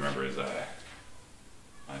 All I can remember is I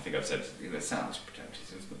think I've said, it sounds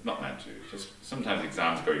pretentious, it's not meant to. Just sometimes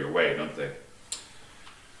exams go your way, don't they?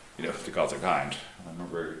 You know, if the gods are kind. I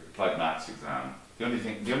remember applied maths exam. The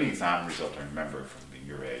only exam result I remember from being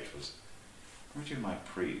your age was, I remember doing my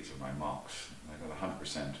pre's or my mocks. I got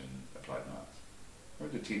 100% in applied maths. I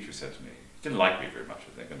remember the teacher said to me, he didn't like me very much,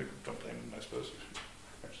 I think, and don't blame him, I suppose.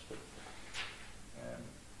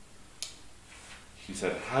 He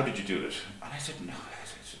said, how did you do it? And I said, no,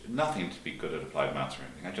 nothing to be good at applied maths or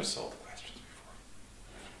anything. I just solved the questions before.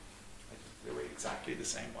 They were exactly the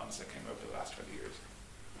same ones that came over the last 20 years.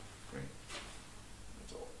 Great.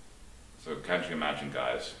 That's all. So can't you imagine,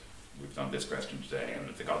 guys, we've done this question today, and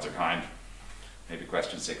if the gods are kind, maybe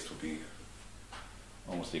question 6 will be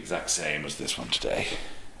almost the exact same as this one today.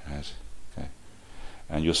 Right? Okay.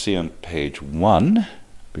 And you'll see on page 1,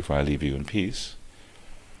 before I leave you in peace,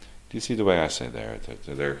 do you see the way I say there?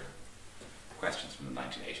 They're questions from the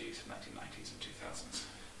 1980s, 1990s, and 2000s.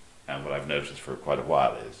 And what I've noticed for quite a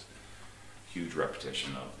while is huge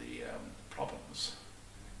repetition of the problems.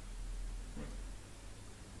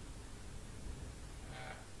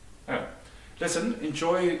 Listen,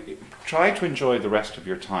 try to enjoy the rest of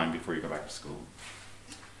your time before you go back to school.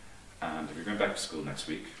 And if you're going back to school next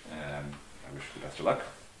week, I wish you the best of luck.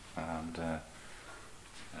 And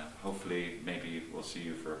hopefully, maybe we'll see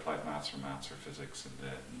you for applied maths or physics in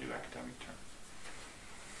the new academic term.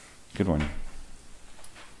 Good morning.